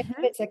 And if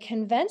Mhm. it's a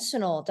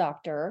conventional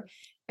doctor,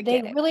 I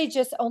they get it. really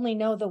just only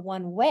know the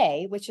one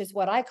way, which is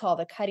what I call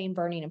the cutting,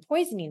 burning, and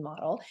poisoning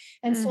model.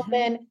 And so Mhm.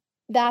 then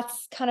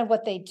that's kind of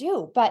what they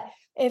do. But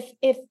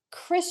if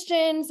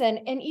Christians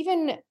and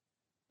even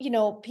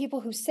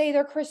people who say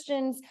they're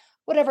Christians,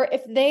 whatever,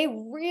 if they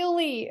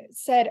really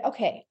said,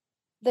 okay,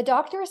 the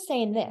doctor is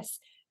saying this,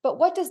 but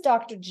what does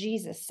Dr.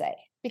 Jesus say?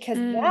 Because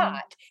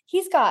Mm.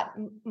 he's got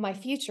my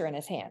future in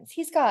his hands.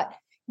 He's got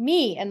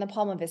me in the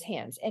palm of his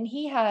hands, and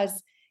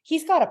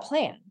he's got a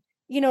plan.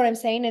 You know what I'm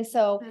saying? And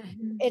so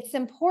Mhm. it's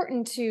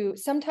important to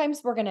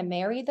sometimes we're going to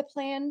marry the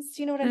plans.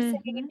 You know what I'm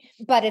saying?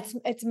 Mhm. But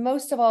it's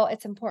most of all,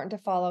 it's important to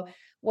follow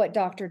what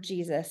Dr.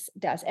 Jesus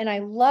does. And I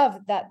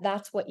love that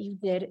that's what you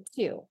did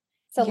too.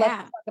 So let's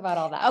Yeah. talk about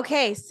all that.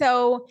 Okay,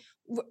 so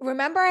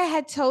remember I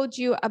had told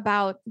you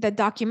about the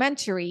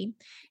documentary,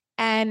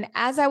 and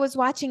as I was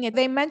watching it,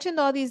 they mentioned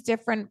all these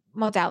different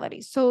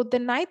modalities. So the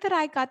night that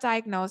I got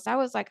diagnosed, I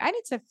was like, I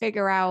need to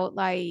figure out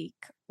like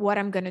what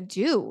I'm going to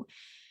do.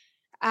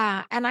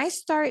 And I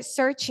start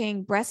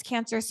searching breast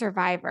cancer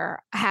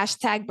survivor,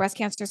 hashtag breast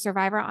cancer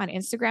survivor on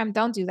Instagram.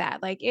 Don't do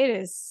that. Like it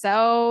is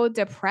so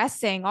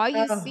depressing. All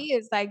you Oh, see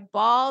is like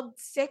bald,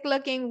 sick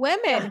looking women.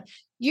 yeah.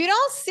 You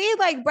don't see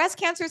like breast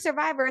cancer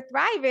survivor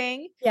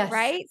thriving, Yes.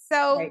 right?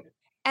 So, Right.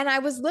 and I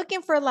was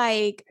looking for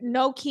like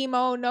no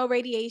chemo, no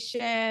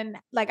radiation.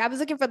 Like I was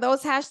looking for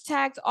those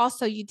hashtags.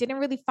 Also, you didn't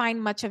really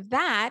find much of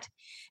that.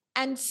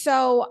 And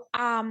so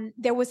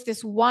there was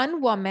this one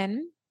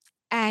woman,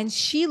 and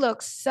she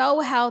looked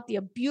so healthy,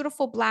 a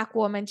beautiful Black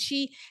woman.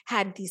 She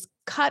had these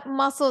cut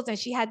muscles and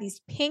she had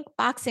these pink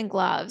boxing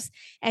gloves.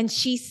 And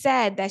she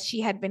said that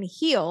she had been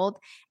healed.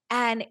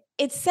 And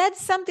it said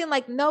something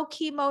like no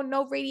chemo,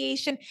 no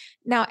radiation.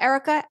 Now,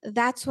 Erica,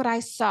 that's what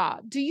I saw.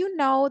 Do you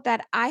know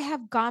that I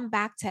have gone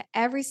back to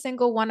every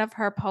single one of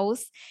her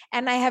posts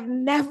and I have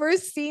never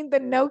seen the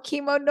no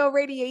chemo, no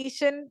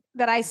radiation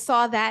that I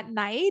saw that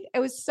night?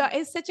 It's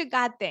such a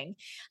God thing.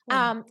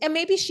 Wow. And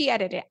maybe she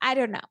edited it. I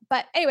don't know.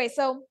 But anyway,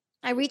 so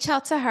I reach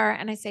out to her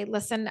and I say,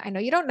 listen, I know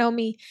you don't know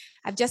me.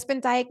 I've just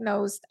been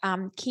diagnosed.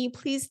 Can you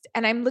please,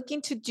 and I'm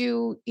looking to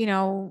do,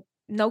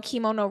 no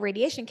chemo, no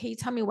radiation. Can you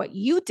tell me what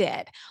you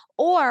did?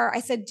 Or I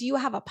said, do you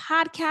have a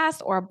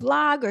podcast or a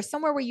blog or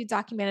somewhere where you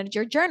documented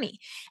your journey?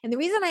 And the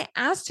reason I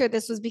asked her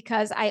this was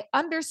because I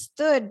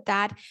understood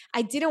that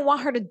I didn't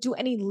want her to do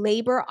any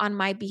labor on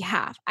my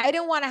behalf. I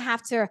didn't want to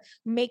have to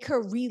make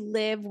her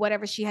relive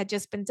whatever she had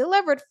just been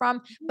delivered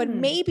from. But Mm.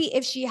 maybe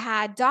if she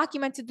had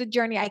documented the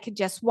journey, I could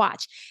just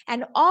watch.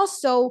 And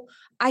also,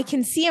 I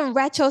can see in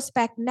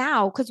retrospect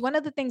now, because one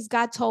of the things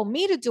God told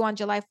me to do on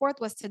July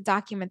 4th was to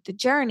document the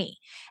journey.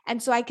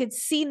 And so I could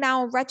see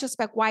now in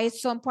retrospect why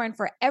it's so important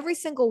for every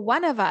single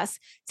one of us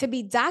to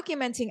be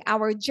documenting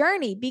our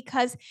journey,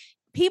 because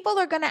people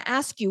are going to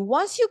ask you,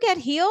 once you get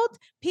healed,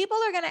 people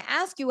are going to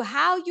ask you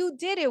how you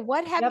did it.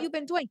 What have Yep. you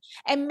been doing?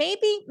 And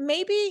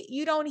maybe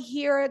you don't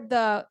hear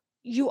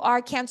you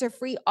are cancer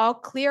free, all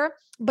clear,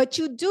 but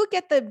you do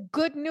get the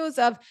good news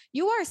of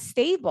you are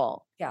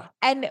stable. Yeah.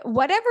 And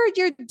whatever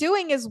you're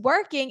doing is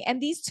working,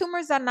 and these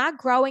tumors are not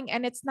growing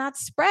and it's not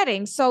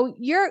spreading. So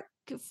you're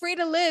free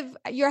to live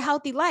your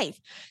healthy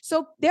life.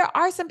 So there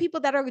are some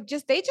people that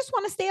they just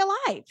want to stay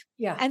alive.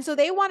 Yeah. And so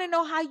they want to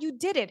know how you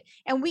did it.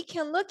 And we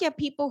can look at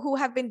people who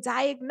have been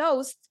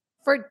diagnosed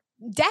for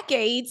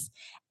decades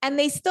and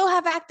they still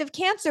have active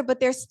cancer, but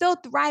they're still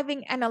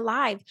thriving and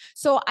alive.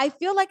 So I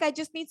feel like I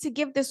just need to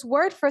give this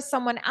word for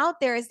someone out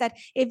there is that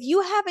if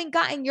you haven't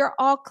gotten your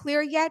all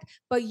clear yet,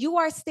 but you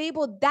are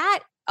stable, that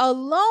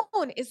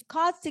alone is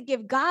cause to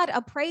give God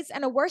a praise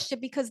and a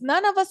worship, because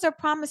none of us are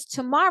promised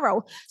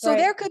tomorrow. So Right.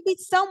 there could be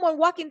someone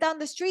walking down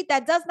the street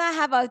that does not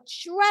have a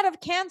shred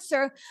of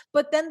cancer,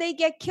 but then they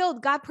get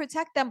killed. God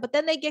protect them, but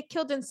then they get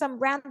killed in some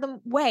random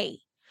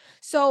way.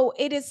 So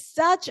it is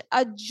such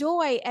a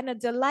joy and a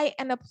delight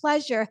and a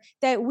pleasure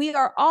that we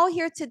are all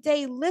here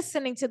today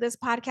listening to this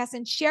podcast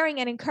and sharing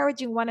and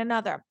encouraging one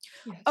another.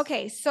 Yes.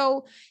 Okay,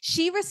 so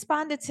she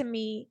responded to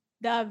me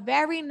the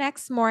very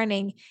next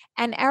morning.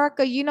 And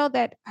Erica, you know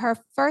that her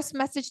first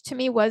message to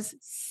me was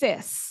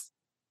sis.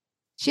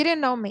 She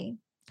didn't know me.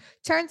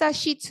 Turns out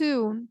she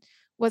too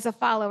was a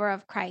follower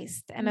of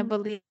Christ and a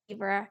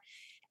believer.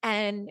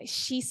 And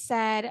she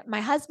said, my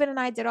husband and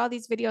I did all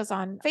these videos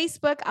on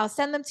Facebook. I'll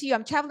send them to you.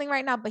 I'm traveling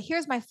right now, but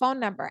here's my phone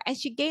number. And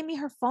she gave me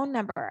her phone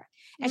number.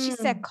 And she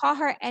said, call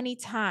her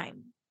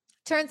anytime.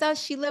 Turns out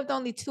she lived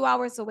only 2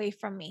 hours away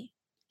from me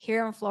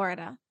here in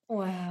Florida.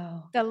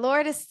 Wow. The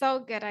Lord is so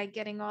good at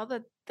getting all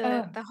the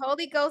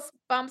Holy Ghost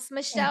bumps.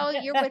 Michelle,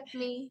 you're with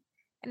me.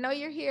 I know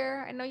you're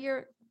here. I know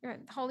your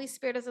Holy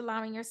Spirit is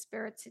allowing your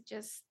spirit to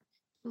just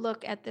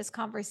look at this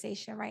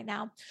conversation right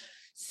now.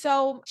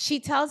 So she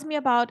tells me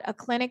about a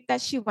clinic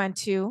that she went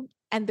to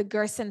and the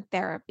Gerson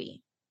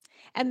therapy.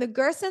 And the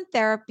Gerson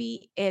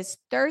therapy is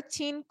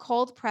 13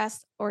 cold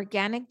pressed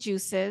organic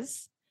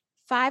juices,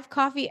 5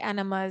 coffee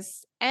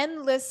enemas,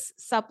 endless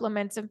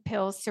supplements and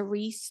pills to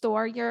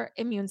restore your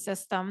immune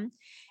system.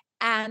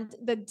 And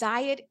the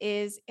diet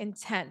is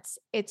intense.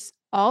 It's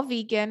all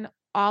vegan,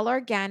 all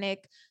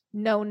organic,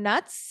 no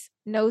nuts,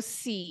 no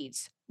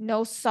seeds,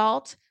 no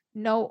salt,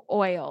 no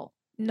oil,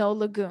 no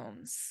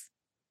legumes.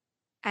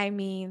 I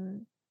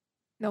mean,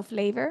 no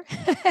flavor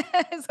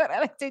is what I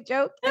like to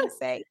joke and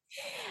say.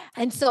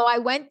 And so I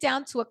went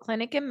down to a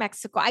clinic in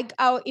Mexico.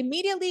 I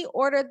immediately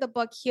ordered the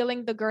book,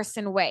 Healing the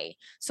Gerson Way.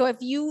 So if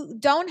you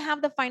don't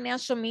have the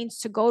financial means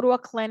to go to a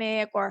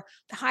clinic or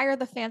hire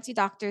the fancy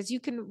doctors,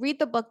 you can read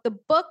the book. The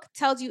book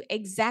tells you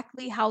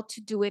exactly how to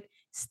do it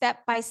step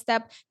by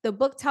step. The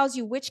book tells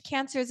you which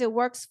cancers it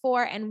works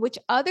for and which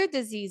other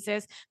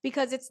diseases,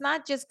 because it's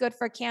not just good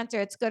for cancer,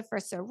 it's good for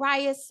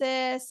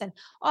psoriasis and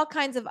all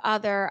kinds of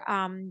other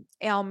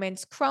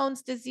ailments,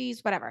 Crohn's disease,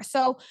 whatever.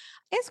 So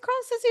is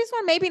Crohn's disease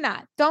one? Maybe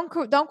not. Don't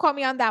quote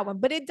me on that one,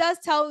 but it does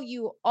tell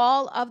you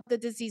all of the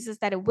diseases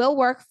that it will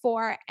work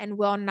for and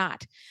will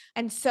not.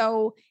 And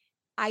so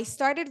I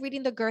started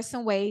reading the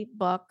Gerson Way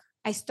book.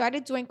 I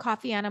started doing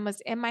coffee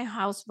enemas in my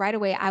house right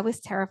away. I was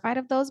terrified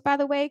of those, by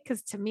the way,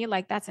 because to me,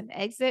 like that's an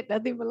exit.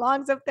 Nothing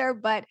belongs up there.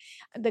 But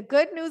the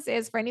good news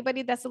is for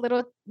anybody that's a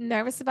little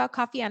nervous about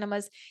coffee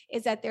enemas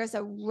is that there's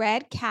a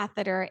red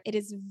catheter. It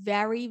is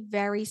very,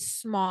 very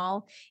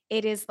small.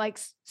 It is like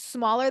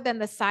smaller than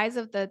the size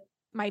of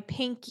my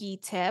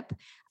pinky tip.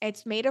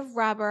 It's made of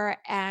rubber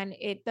and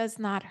it does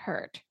not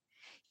hurt.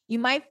 You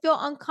might feel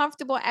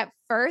uncomfortable at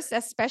first,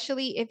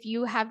 especially if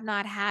you have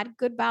not had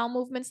good bowel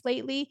movements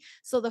lately.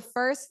 So the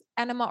first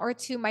enema or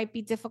two might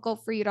be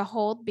difficult for you to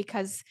hold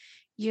because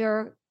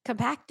you're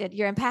compacted,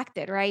 you're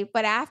impacted, right?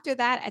 But after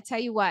that, I tell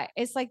you what,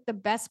 it's like the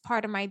best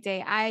part of my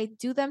day. I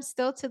do them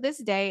still to this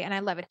day and I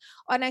love it.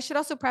 Oh, and I should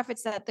also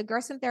preface that the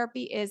Gerson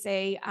therapy is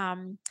a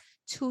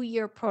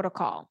 2-year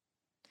protocol.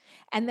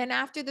 And then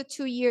after the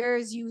 2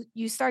 years,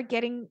 you start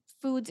getting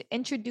foods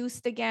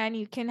introduced again.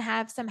 You can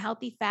have some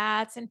healthy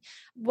fats and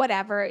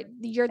whatever.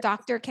 Your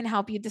doctor can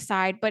help you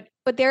decide, but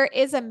there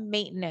is a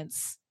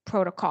maintenance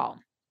protocol.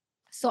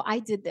 So I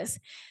did this.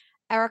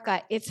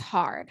 Erica, it's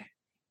hard.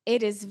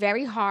 It is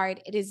very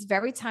hard. It is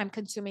very time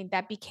consuming.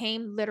 That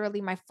became literally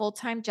my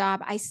full-time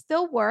job. I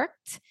still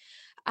worked,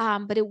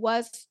 but it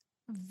was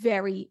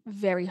very,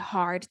 very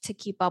hard to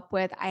keep up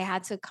with. I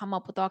had to come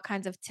up with all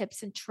kinds of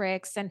tips and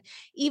tricks. And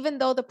even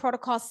though the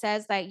protocol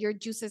says that your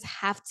juices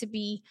have to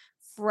be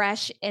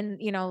fresh and,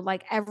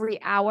 like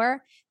every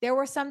hour, there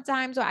were some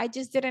times where I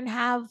just didn't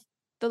have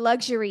the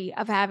luxury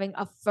of having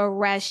a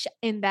fresh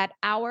in that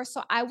hour.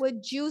 So I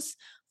would juice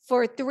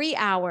for 3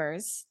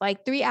 hours,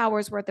 like 3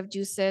 hours worth of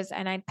juices,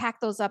 and I'd pack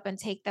those up and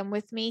take them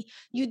with me.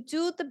 You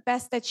do the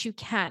best that you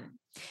can.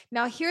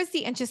 Now, here's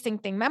the interesting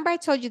thing. Remember, I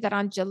told you that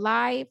on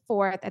July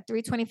 4th at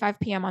 3:25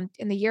 p.m.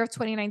 In the year of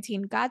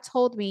 2019, God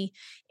told me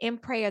in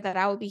prayer that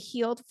I would be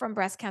healed from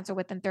breast cancer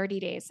within 30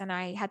 days, and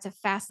I had to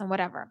fast and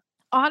whatever.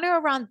 On or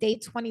around day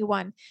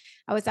 21,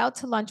 I was out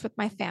to lunch with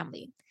my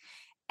family.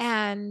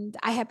 And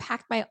I had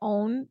packed my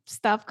own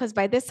stuff because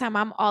by this time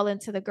I'm all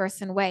into the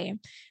Gerson way.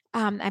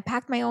 I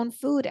packed my own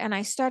food and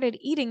I started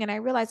eating and I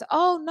realized,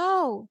 oh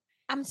no,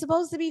 I'm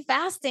supposed to be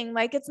fasting.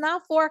 Like it's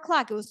not 4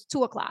 o'clock, it was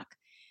 2 o'clock.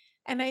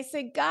 And I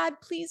said, God,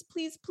 please,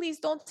 please, please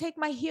don't take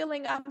my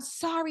healing. I'm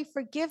sorry,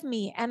 forgive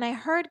me. And I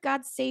heard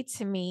God say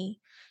to me,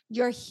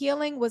 your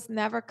healing was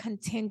never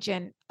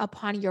contingent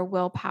upon your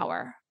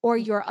willpower or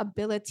your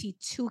ability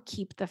to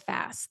keep the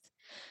fast.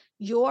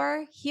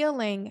 Your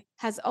healing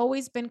has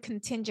always been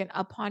contingent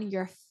upon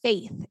your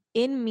faith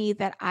in me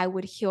that I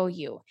would heal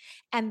you.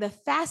 And the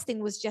fasting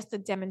was just a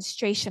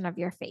demonstration of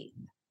your faith.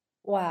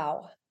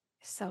 Wow.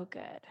 So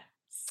good.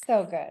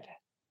 So good.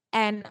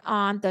 And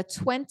on the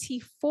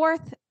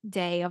 24th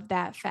day of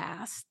that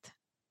fast,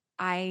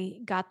 I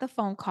got the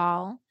phone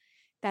call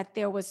that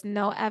there was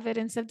no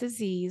evidence of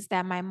disease,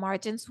 that my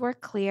margins were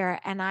clear,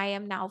 and I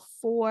am now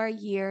 4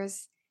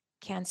 years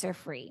cancer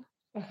free.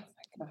 Oh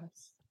my gosh.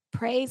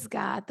 Praise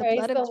God, the Praise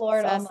blood of the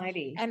Lord Jesus.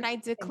 Almighty. And I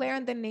declare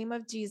in the name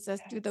of Jesus,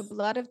 through the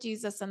blood of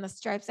Jesus and the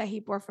stripes that he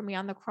bore for me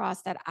on the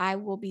cross, that I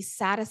will be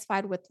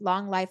satisfied with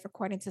long life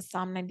according to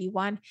Psalm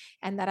 91,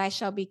 and that I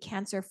shall be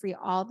cancer free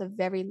all the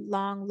very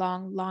long,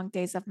 long, long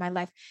days of my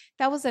life.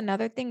 That was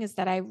another thing, is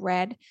that I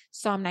read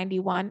Psalm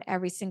 91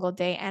 every single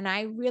day. And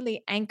I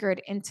really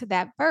anchored into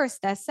that verse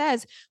that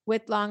says,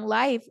 with long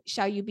life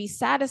shall you be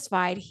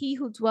satisfied, he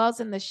who dwells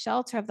in the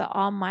shelter of the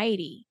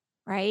Almighty,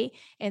 right?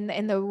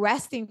 In the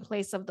resting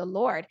place of the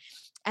Lord.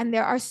 And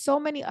there are so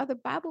many other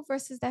Bible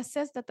verses that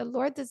says that the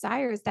Lord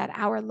desires that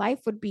our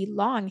life would be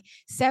long,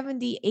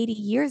 70, 80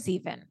 years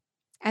even.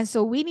 And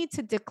so we need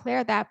to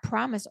declare that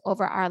promise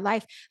over our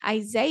life.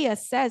 Isaiah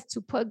says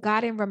to put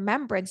God in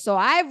remembrance. So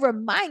I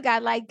remind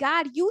God, like,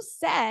 God, you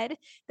said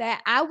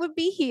that I would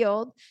be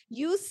healed.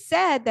 You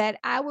said that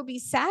I would be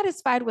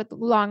satisfied with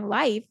long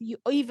life, you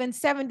even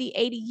 70,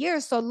 80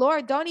 years. So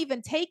Lord, don't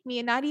even take me,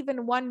 and not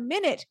even 1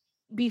 minute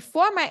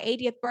before my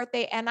 80th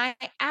birthday. And I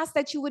ask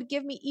that you would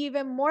give me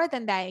even more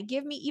than that.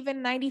 Give me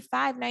even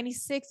 95,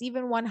 96,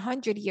 even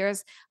 100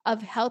 years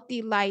of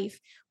healthy life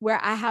where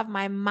I have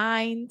my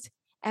mind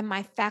and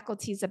my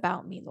faculties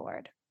about me,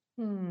 Lord.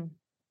 Oh,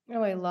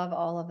 I love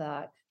all of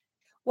that.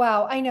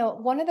 Wow. I know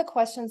one of the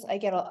questions I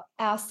get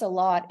asked a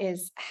lot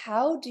is,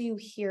 how do you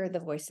hear the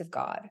voice of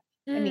God?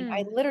 I mean,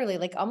 I literally,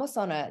 like, almost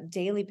on a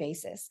daily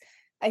basis,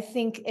 I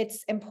think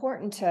it's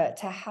important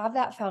to have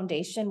that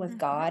foundation with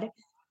God,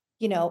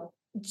 you know,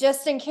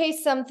 just in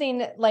case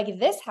something like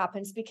this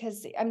happens,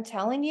 because I'm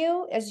telling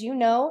you, as you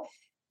know,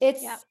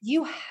 Yep.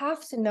 you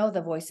have to know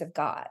the voice of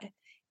God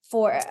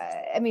for,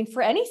 I mean,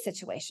 for any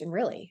situation,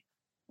 really.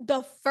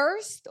 The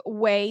first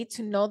way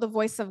to know the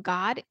voice of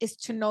God is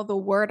to know the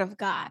word of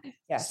God.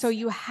 So Yes.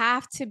 you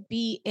have to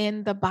be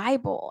in the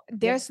Bible. Yep.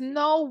 There's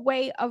no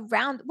way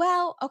around.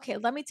 Well, okay,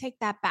 let me take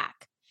that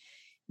back.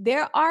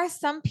 There are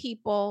some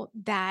people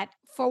that,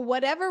 for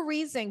whatever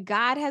reason,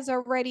 God has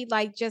already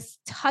like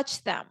just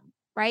touched them,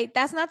 right?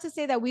 That's not to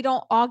say that we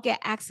don't all get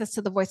access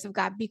to the voice of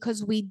God,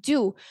 because we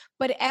do,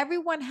 but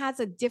everyone has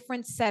a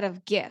different set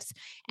of gifts.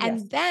 Yes.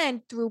 And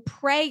then through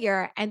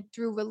prayer and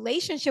through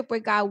relationship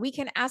with God, we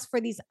can ask for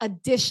these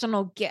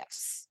additional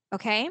gifts.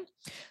 Okay.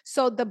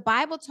 So the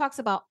Bible talks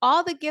about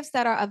all the gifts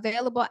that are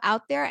available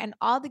out there and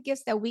all the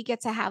gifts that we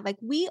get to have. Like,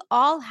 we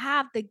all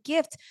have the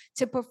gift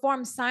to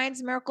perform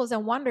signs, miracles,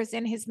 and wonders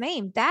in his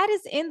name. That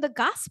is in the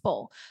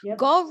gospel. Yep.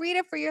 Go read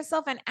it for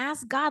yourself and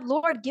ask God,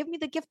 Lord, give me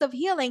the gift of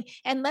healing.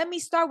 And let me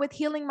start with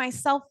healing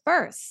myself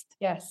first.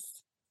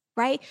 Yes.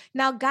 Right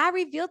now, God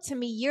revealed to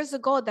me years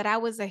ago that I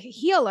was a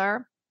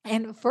healer,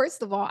 And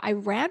first of all, I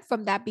ran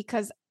from that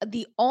because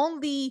the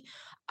only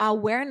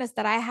awareness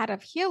that I had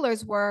of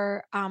healers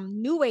were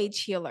new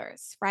age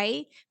healers,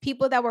 right?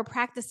 People that were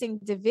practicing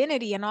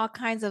divinity and all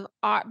kinds of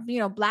art,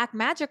 black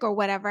magic or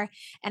whatever.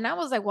 And I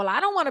was like, well, I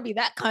don't want to be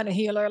that kind of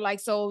healer. Like,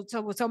 so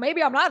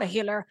maybe I'm not a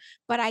healer.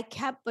 But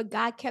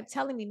God kept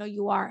telling me, no,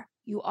 you are.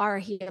 You are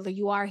a healer.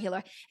 You are a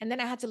healer. And then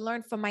I had to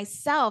learn for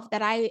myself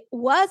that I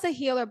was a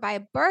healer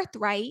by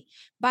birthright,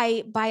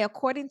 by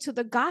according to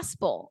the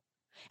gospel.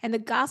 And the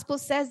gospel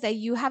says that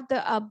you have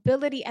the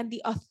ability and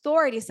the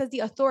authority. It says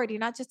the authority,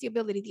 not just the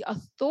ability, the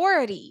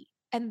authority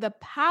and the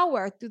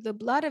power through the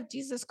blood of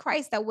Jesus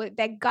Christ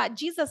that God,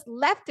 Jesus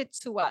left it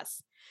to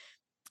us.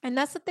 And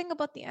that's the thing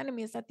about the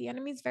enemy, is that the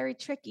enemy is very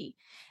tricky.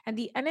 And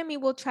the enemy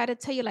will try to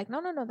tell you, like,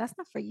 no, no, no, that's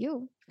not for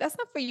you. That's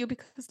not for you,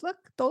 because look,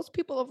 those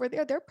people over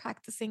there, they're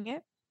practicing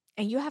it.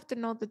 And you have to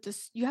know that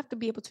you have to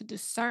be able to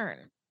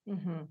discern.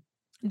 Mhm.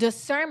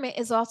 Discernment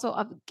is also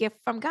a gift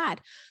from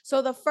God.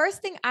 So the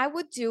first thing I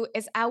would do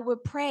is I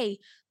would pray,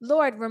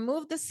 Lord,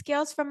 remove the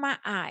scales from my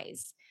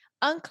eyes,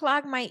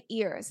 unclog my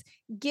ears,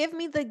 give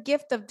me the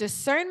gift of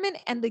discernment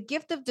and the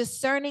gift of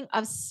discerning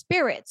of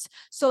spirits,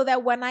 so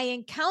that when I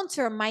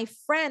encounter my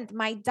friend,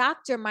 my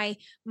doctor, my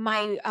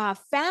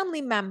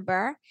family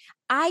member,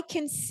 I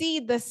can see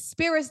the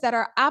spirits that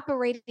are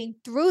operating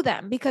through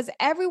them, because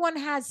everyone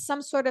has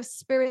some sort of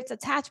spirits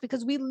attached,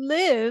 because we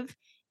live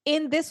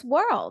in this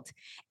world.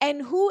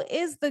 And who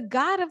is the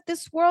God of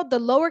this world? The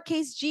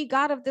lowercase g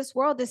God of this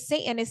world is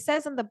Satan. It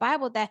says in the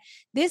Bible that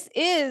this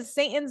is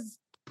Satan's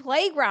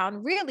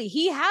playground. Really,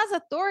 he has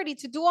authority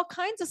to do all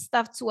kinds of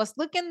stuff to us.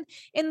 Look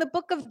in the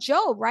book of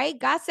Job, right?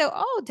 God said,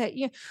 oh, that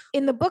you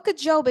in the book of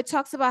Job, it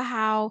talks about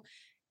how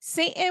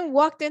Satan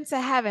walked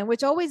into heaven,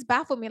 which always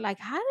baffled me. Like,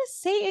 how does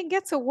Satan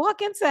get to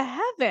walk into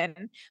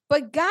heaven?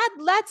 But God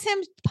lets him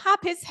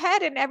pop his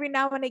head in every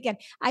now and again.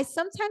 I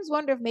sometimes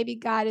wonder if maybe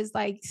God is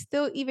like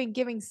still even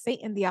giving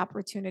Satan the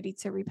opportunity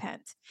to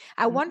repent.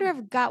 I wonder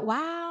if God,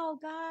 wow,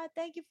 God,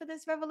 thank you for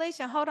this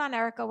revelation. Hold on,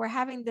 Erica. We're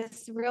having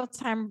this real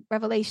time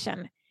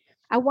revelation.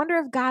 I wonder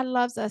if God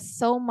loves us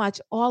so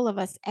much, all of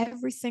us,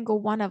 every single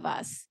one of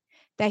us,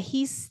 that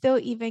he's still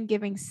even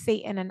giving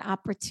Satan an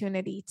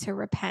opportunity to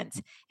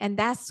repent. And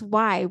that's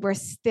why we're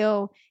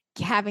still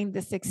having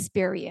this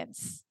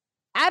experience.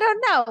 I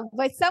don't know,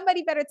 but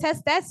somebody better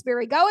test that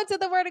spirit. Go into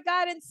the word of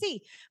God and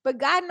see. But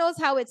God knows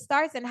how it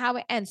starts and how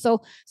it ends.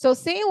 So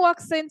Satan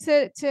walks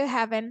into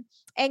heaven,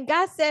 and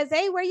God says,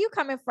 hey, where are you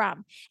coming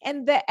from?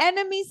 And the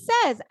enemy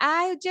says,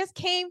 I just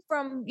came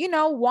from,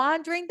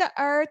 wandering the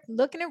earth,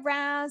 looking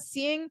around,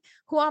 seeing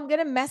who I'm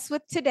going to mess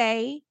with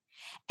today.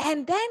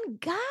 And then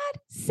God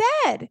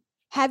said,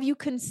 have you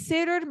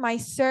considered my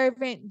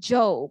servant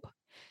Job?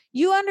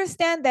 You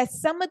understand that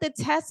some of the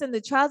tests and the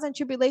trials and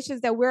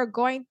tribulations that we're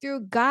going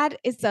through, God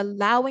is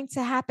allowing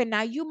to happen.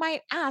 Now, you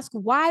might ask,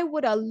 why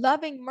would a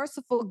loving,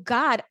 merciful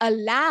God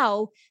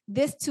allow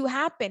this to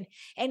happen?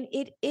 And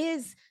it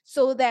is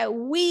so that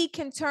we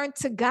can turn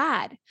to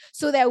God,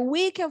 so that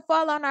we can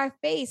fall on our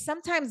face.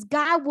 Sometimes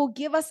God will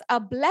give us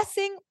a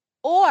blessing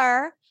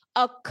or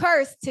a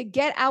curse to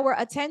get our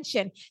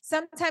attention.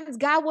 Sometimes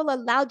God will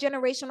allow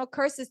generational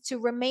curses to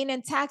remain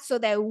intact so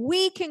that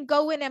we can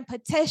go in and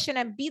petition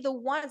and be the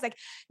ones. Like,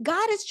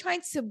 God is trying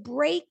to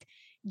break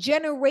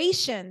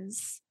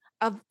generations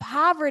of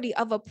poverty,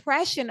 of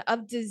oppression,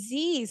 of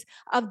disease,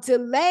 of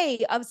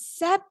delay, of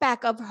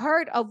setback, of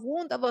hurt, of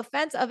wound, of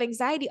offense, of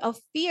anxiety, of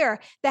fear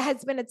that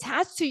has been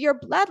attached to your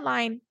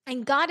bloodline.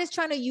 And God is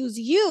trying to use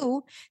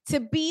you to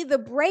be the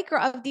breaker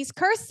of these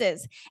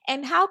curses.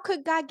 And how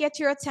could God get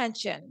your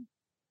attention?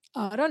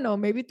 I don't know,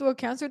 maybe through a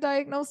cancer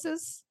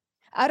diagnosis.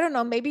 I don't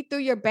know, maybe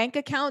through your bank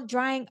account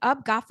drying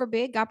up. God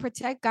forbid, God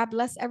protect, God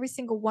bless every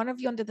single one of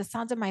you under the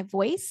sounds of my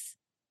voice.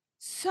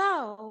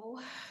 So,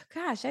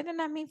 gosh, I did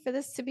not mean for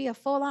this to be a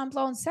full on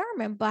blown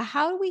sermon, but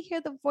how do we hear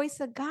the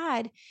voice of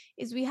God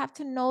is we have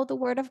to know the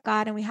word of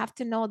God, and we have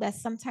to know that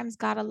sometimes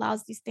God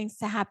allows these things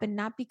to happen,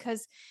 not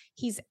because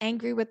he's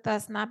angry with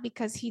us, not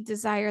because he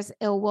desires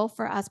ill will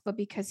for us, but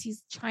because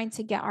he's trying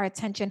to get our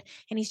attention,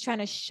 and he's trying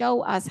to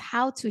show us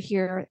how to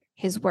hear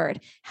his word,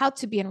 how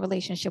to be in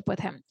relationship with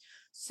him.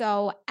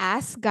 So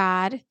ask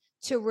God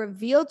to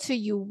reveal to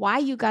you why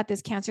you got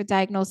this cancer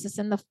diagnosis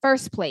in the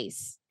first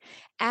place.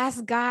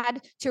 Ask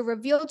God to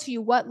reveal to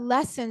you what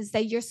lessons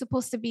that you're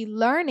supposed to be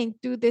learning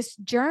through this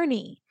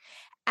journey.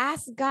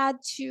 Ask God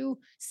to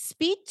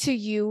speak to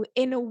you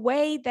in a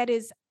way that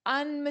is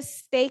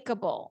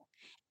unmistakable.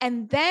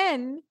 And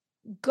then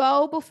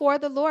go before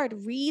the Lord,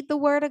 read the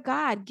word of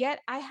God.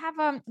 I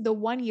have the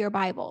 1 year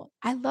Bible.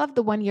 I love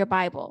the 1 year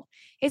Bible.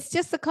 It's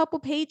just a couple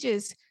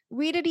pages.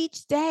 Read it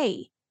each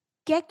day.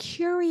 Get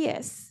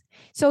curious.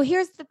 So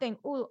here's the thing.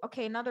 Oh,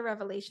 okay, another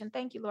revelation.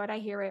 Thank you, Lord. I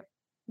hear it.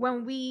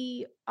 When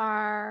we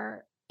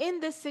are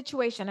in this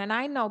situation, and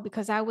I know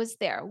because I was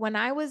there, when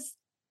I was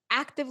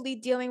actively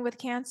dealing with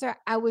cancer,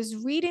 I was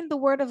reading the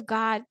word of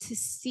God to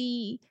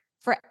see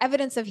for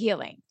evidence of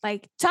healing.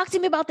 Like, talk to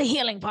me about the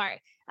healing part.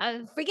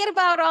 forget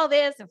about all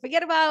this and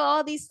forget about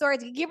all these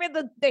stories. Give me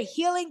the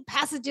healing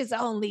passages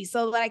only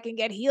so that I can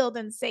get healed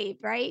and saved,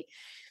 right?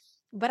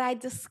 But I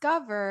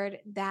discovered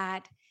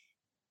that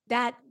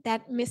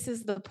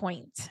misses the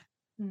point.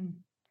 Mm.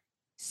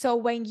 So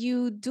when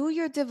you do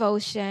your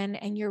devotion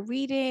and you're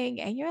reading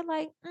and you're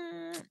like,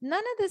 none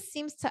of this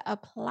seems to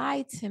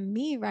apply to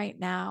me right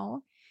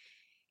now.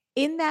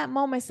 In that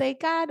moment, say,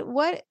 God,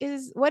 what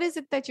is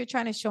it that you're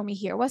trying to show me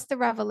here? What's the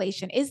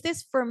revelation? Is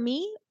this for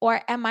me,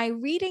 or am I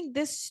reading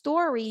this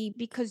story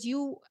because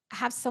you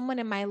have someone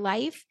in my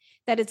life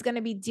that is going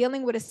to be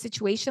dealing with a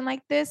situation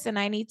like this, and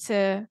I need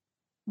to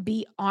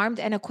be armed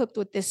and equipped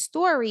with this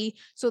story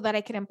so that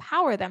I can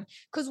empower them?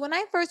 Because when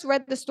I first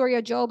read the story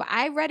of Job,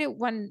 I read it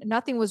when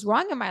nothing was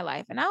wrong in my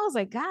life, and I was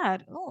like,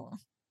 God, oh,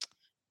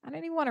 I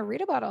didn't even want to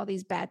read about all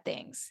these bad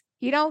things,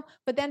 you know?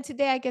 But then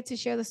today I get to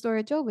share the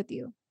story of Job with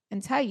you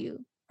and tell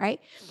you,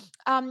 right?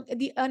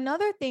 The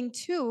another thing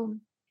too,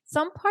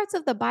 some parts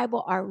of the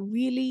Bible are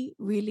really,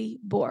 really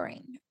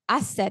boring.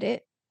 I said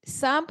it.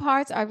 Some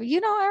parts are,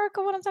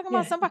 Erica, what I'm talking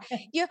about. Yeah. Some part,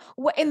 yeah,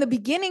 in the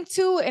beginning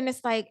too, and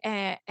it's like,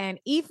 and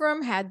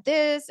Ephraim had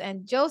this,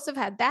 and Joseph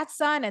had that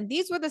son, and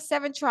these were the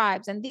 7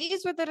 tribes, and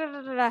these were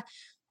the,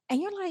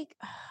 and you're like,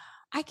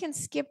 I can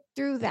skip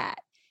through that.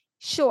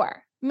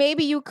 Sure,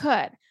 maybe you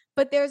could,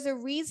 but there's a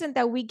reason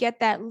that we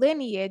get that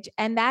lineage.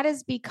 And that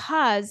is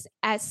because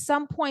at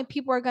some point,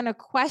 people are going to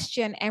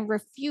question and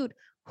refute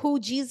who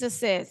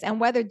Jesus is and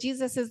whether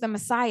Jesus is the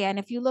Messiah. And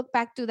if you look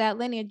back through that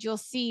lineage, you'll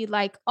see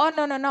like, oh,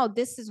 no, no, no,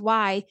 this is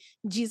why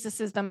Jesus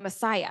is the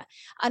Messiah.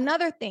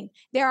 Another thing,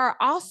 there are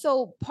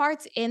also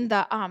parts in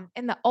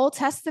the Old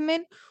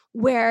Testament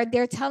where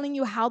they're telling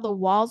you how the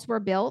walls were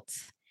built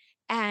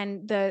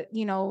and the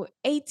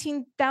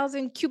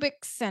 18,000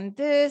 cubics and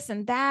this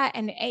and that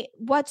and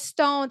what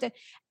stones.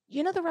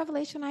 The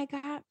revelation I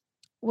got Mm.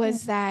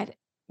 was that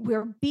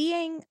we're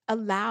being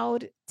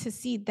allowed to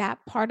see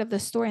that part of the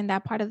story and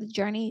that part of the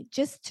journey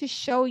just to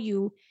show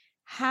you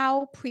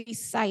how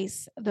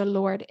precise the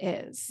Lord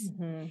is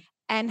Mhm.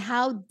 and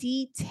how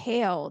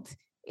detailed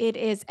it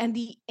is and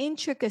the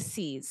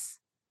intricacies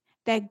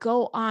that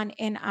go on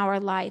in our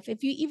life.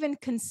 If you even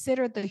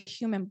consider the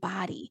human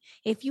body,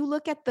 if you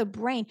look at the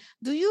brain,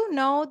 do you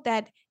know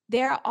that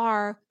there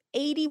are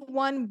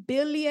 81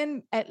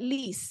 billion at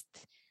least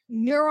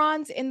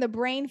neurons in the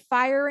brain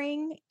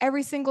firing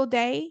every single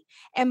day?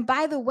 And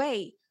by the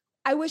way,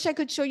 I wish I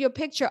could show you a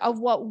picture of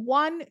what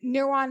one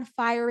neuron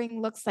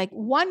firing looks like.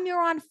 One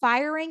neuron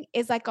firing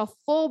is like a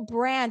full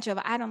branch of,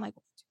 I don't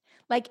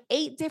like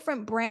 8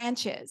 different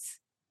branches.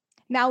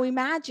 Now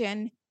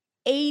imagine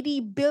 80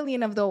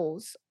 billion of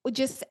those were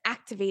just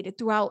activated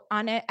throughout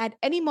on it at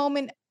any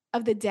moment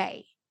of the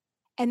day.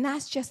 And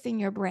that's just in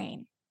your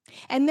brain.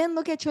 And then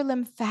look at your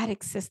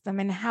lymphatic system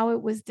and how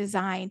it was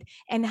designed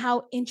and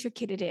how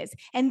intricate it is.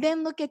 And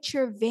then look at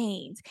your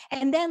veins.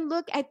 And then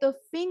look at the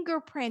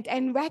fingerprint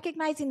and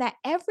recognizing that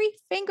every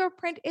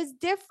fingerprint is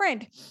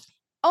different.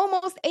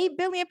 Almost 8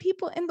 billion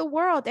people in the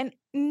world, and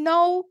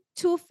no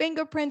 2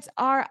 fingerprints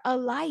are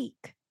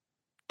alike.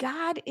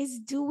 God is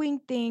doing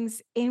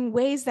things in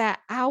ways that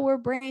our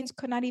brains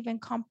could not even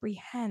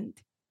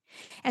comprehend.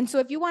 And so,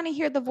 if you want to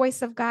hear the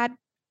voice of God,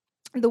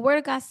 the word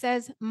of God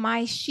says,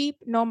 my sheep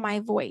know my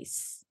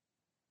voice.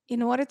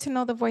 In order to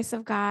know the voice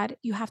of God,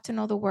 you have to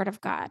know the word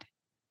of God.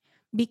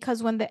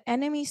 Because when the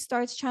enemy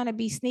starts trying to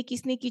be sneaky,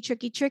 sneaky,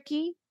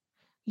 tricky,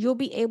 you'll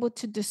be able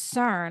to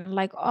discern,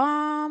 like,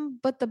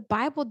 but the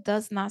Bible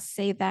does not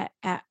say that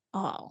at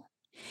all.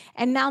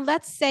 And now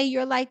let's say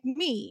you're like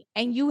me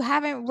and you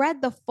haven't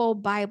read the full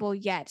Bible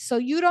yet. So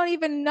you don't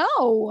even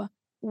know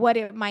what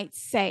it might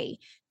say.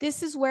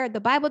 This is where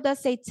the Bible does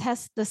say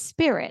test the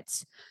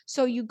spirits.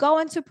 So you go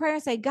into prayer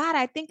and say, God,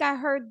 I think I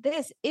heard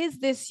this. Is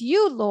this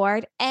you,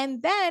 Lord?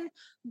 And then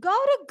go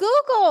to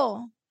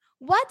Google.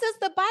 What does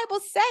the Bible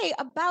say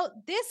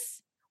about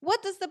this?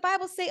 What does the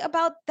Bible say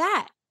about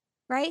that?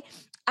 Right?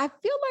 I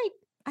feel like,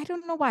 I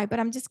don't know why, but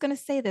I'm just going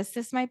to say this.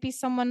 This might be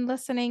someone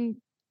listening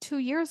 2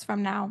 years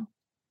from now.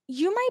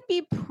 You might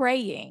be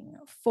praying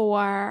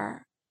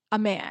for a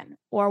man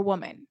or a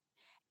woman,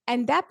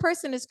 and that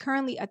person is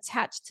currently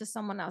attached to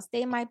someone else.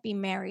 They might be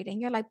married, and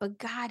you're like, but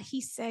God,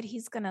 he said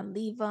he's going to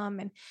leave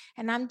them.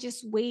 And I'm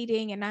just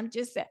waiting. And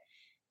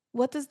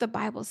what does the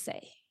Bible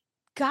say?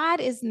 God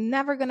is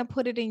never going to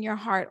put it in your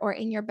heart or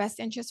in your best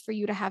interest for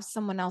you to have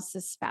someone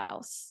else's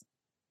spouse.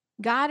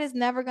 God is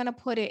never going to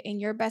put it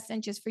in your best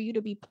interest for you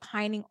to be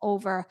pining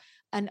over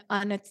an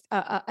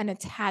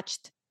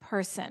attached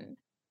person.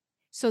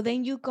 So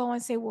then you go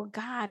and say, well,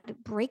 God,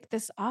 break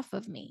this off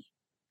of me,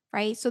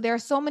 right? So there are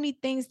so many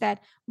things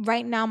that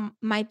right now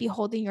might be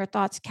holding your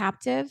thoughts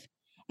captive.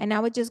 And I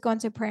would just go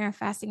into prayer and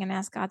fasting and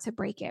ask God to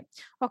break it.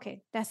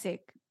 Okay, that's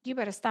it. You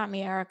better stop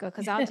me, Erica,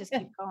 because I'll just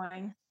keep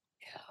going.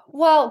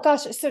 Well,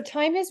 gosh, so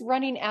time is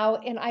running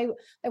out and I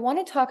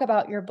want to talk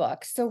about your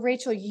book. So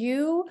Rachel,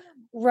 you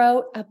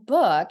wrote a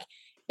book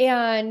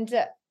and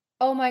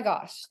oh my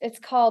gosh, it's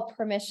called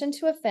Permission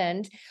to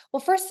Offend.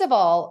 Well, first of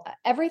all,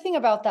 everything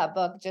about that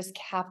book just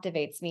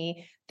captivates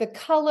me. The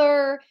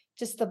color,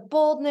 just the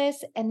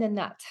boldness, and then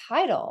that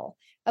title.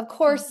 Of Thank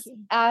course, you.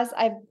 as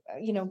I've,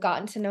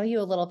 gotten to know you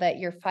a little bit,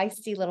 your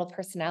feisty little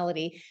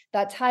personality,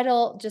 that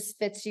title just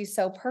fits you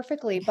so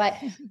perfectly. But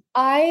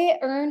I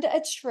earned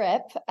a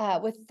trip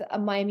with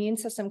my immune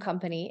system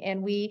company,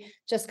 and we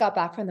just got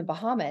back from the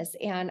Bahamas.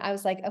 And I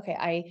was like,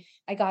 okay,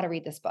 I got to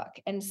read this book.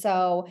 And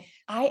so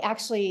I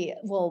actually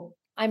will.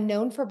 I'm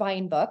known for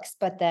buying books,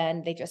 but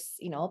then they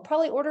just,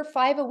 probably order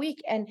 5 a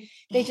week, and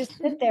they just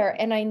sit there,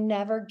 and I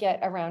never get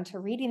around to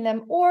reading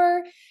them.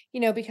 Or,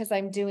 because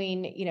I'm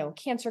doing,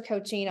 cancer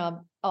coaching,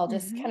 I'll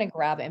just kind Mhm. of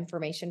grab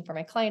information for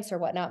my clients or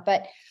whatnot.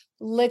 But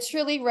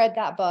literally read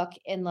that book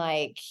in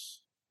like,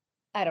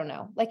 I don't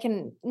know, like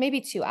in maybe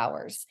 2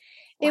 hours.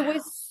 It Wow.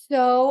 was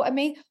so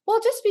amazing.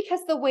 Well, just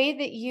because the way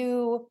that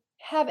you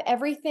have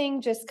everything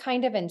just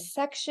kind of in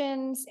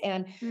sections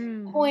and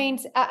Mm,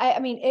 points, I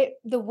mean,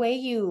 the way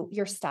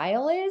your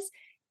style is,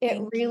 it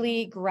thank you.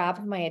 really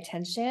grabbed my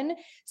attention.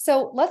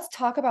 So let's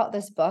talk about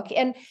this book.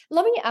 And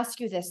let me ask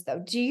you this though.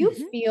 Do you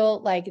Mhm. feel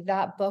like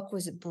that book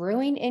was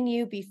brewing in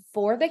you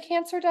before the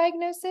cancer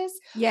diagnosis,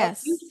 or do you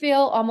Yes.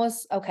 feel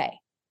almost okay?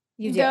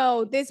 You do.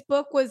 No, this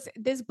book was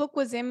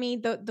in me.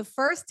 The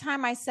first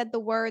time I said the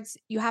words,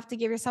 "You have to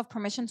give yourself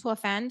permission to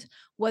offend,"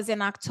 was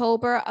in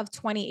October of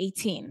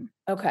 2018.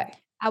 Okay.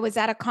 I was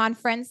at a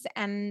conference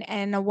and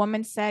a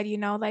woman said,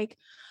 like,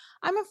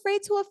 "I'm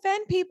afraid to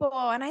offend people."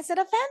 And I said,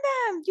 "Offend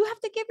them. You have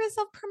to give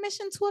yourself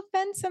permission to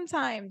offend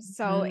sometimes."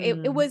 So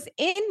it Mm. was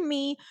in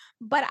me,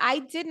 but I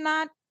did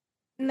not,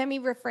 let me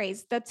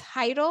rephrase. The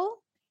title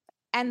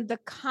and the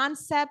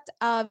concept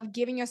of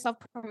giving yourself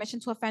permission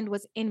to offend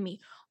was in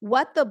me.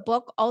 What the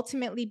book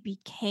ultimately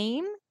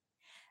became,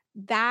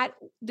 that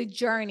the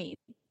journey,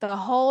 the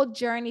whole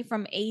journey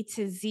from A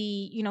to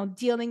Z,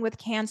 dealing with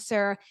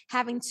cancer,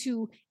 having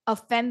to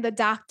offend the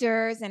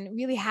doctors and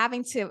really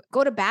having to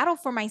go to battle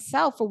for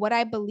myself, for what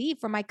I believe,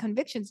 for my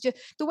convictions. Just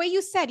the way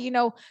you said,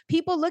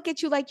 people look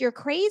at you like you're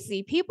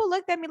crazy. People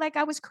looked at me like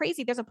I was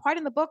crazy. There's a part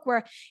in the book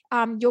where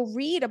you'll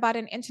read about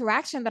an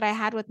interaction that I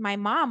had with my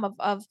mom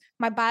of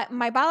my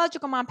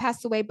biological mom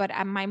passed away, but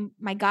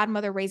my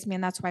godmother raised me,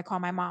 and that's who I call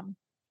my mom.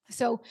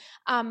 So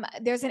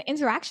there's an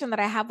interaction that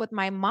I have with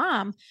my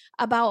mom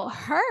about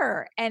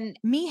her and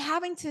me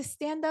having to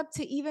stand up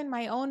to even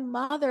my own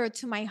mother,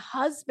 to my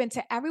husband,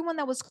 to everyone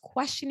that was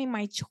questioning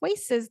my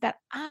choices that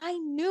I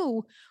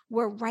knew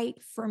were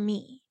right for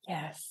me.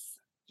 Yes.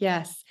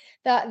 Yes.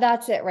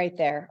 That's it right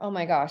there. Oh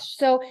my gosh.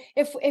 So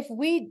if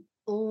we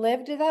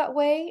lived that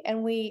way,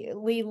 and we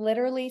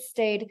literally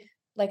stayed,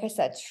 like I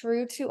said,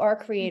 true to our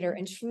creator Mhm.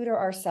 and true to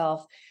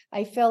ourselves,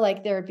 I feel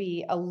like there'd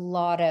be a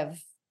lot of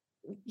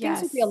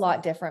things would be a Yes.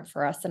 lot different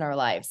for us in our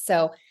lives.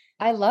 So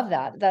I love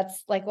that.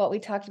 That's like what we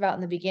talked about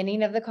in the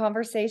beginning of the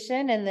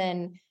conversation. And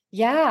then,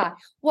 yeah.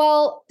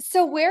 Well,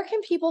 so where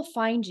can people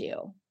find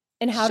you,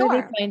 and how do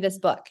they Sure. find this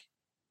book?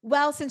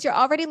 Well, since you're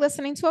already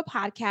listening to a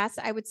podcast,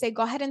 I would say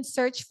go ahead and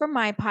search for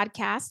my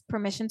podcast,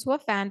 Permission to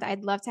Offend.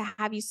 I'd love to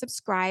have you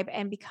subscribe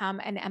and become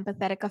an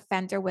empathetic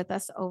offender with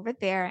us over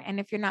there. And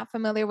if you're not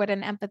familiar what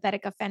an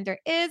empathetic offender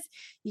is,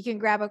 you can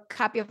grab a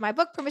copy of my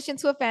book, Permission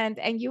to Offend,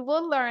 and you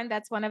will learn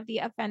that's one of the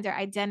offender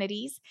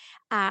identities.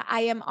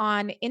 I am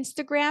on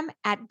Instagram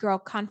at Girl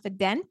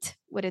Confident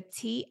with a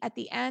T at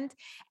the end.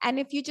 And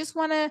if you just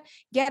want to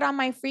get on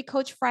my free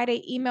Coach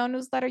Friday email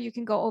newsletter, you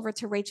can go over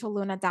to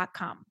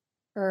rachelluna.com.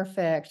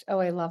 Perfect. Oh,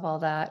 I love all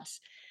that.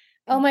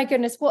 Oh Thank my you.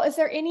 goodness. Well, is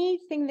there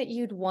anything that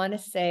you'd want to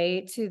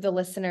say to the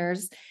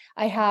listeners?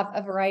 I have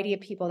a variety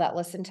of people that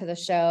listen to the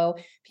show,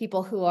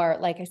 people who are,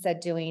 like I said,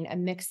 doing a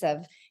mix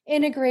of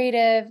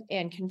integrative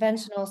and Yeah.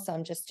 conventional.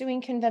 Some just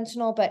doing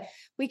conventional, but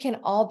we can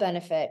all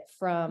benefit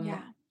from,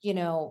 Yeah.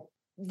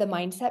 the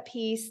mindset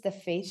piece, the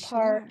faith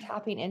part, Sure.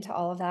 tapping into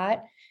all of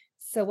that.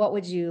 So what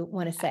would you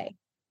want to say?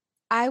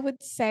 I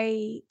would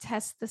say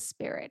test the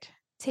spirit.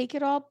 Take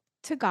it all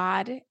to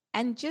God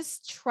and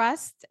just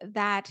trust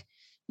that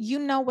you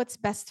know what's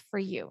best for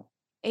you.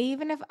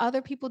 Even if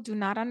other people do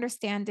not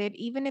understand it,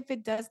 even if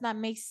it does not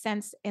make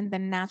sense in the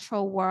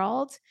natural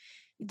world,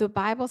 the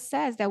Bible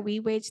says that we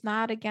wage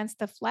not against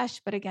the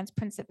flesh, but against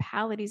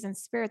principalities and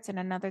spirits in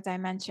another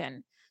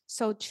dimension.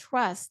 So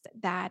trust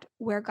that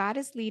where God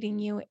is leading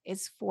you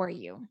is for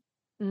you.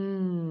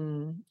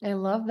 I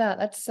love that.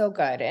 That's so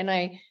good. And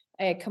I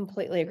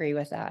completely agree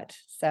with that.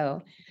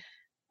 So,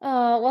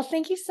 oh, well,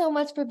 thank you so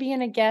much for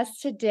being a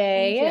guest Thank you,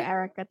 today.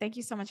 Erica. Thank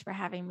you so much for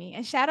having me.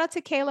 And shout out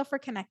to Kayla for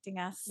connecting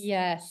us.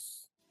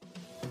 Yes.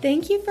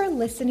 Thank you for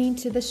listening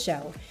to the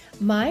show.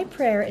 My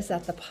prayer is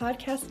that the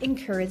podcast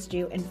encouraged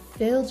you and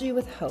filled you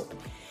with hope.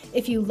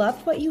 If you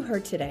loved what you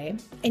heard today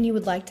and you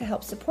would like to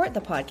help support the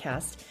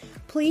podcast,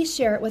 please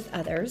share it with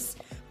others,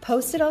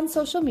 post it on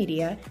social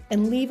media,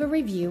 and leave a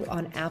review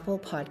on Apple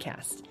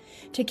Podcast.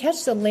 To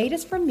catch the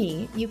latest from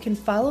me, you can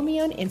follow me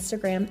on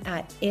Instagram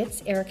at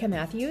It's Erica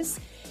Matthews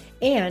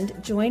and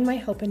join my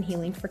Hope and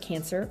Healing for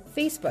Cancer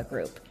Facebook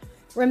group.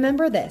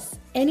 Remember this,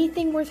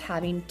 anything worth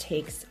having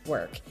takes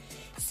work.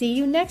 See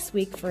you next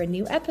week for a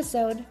new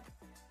episode.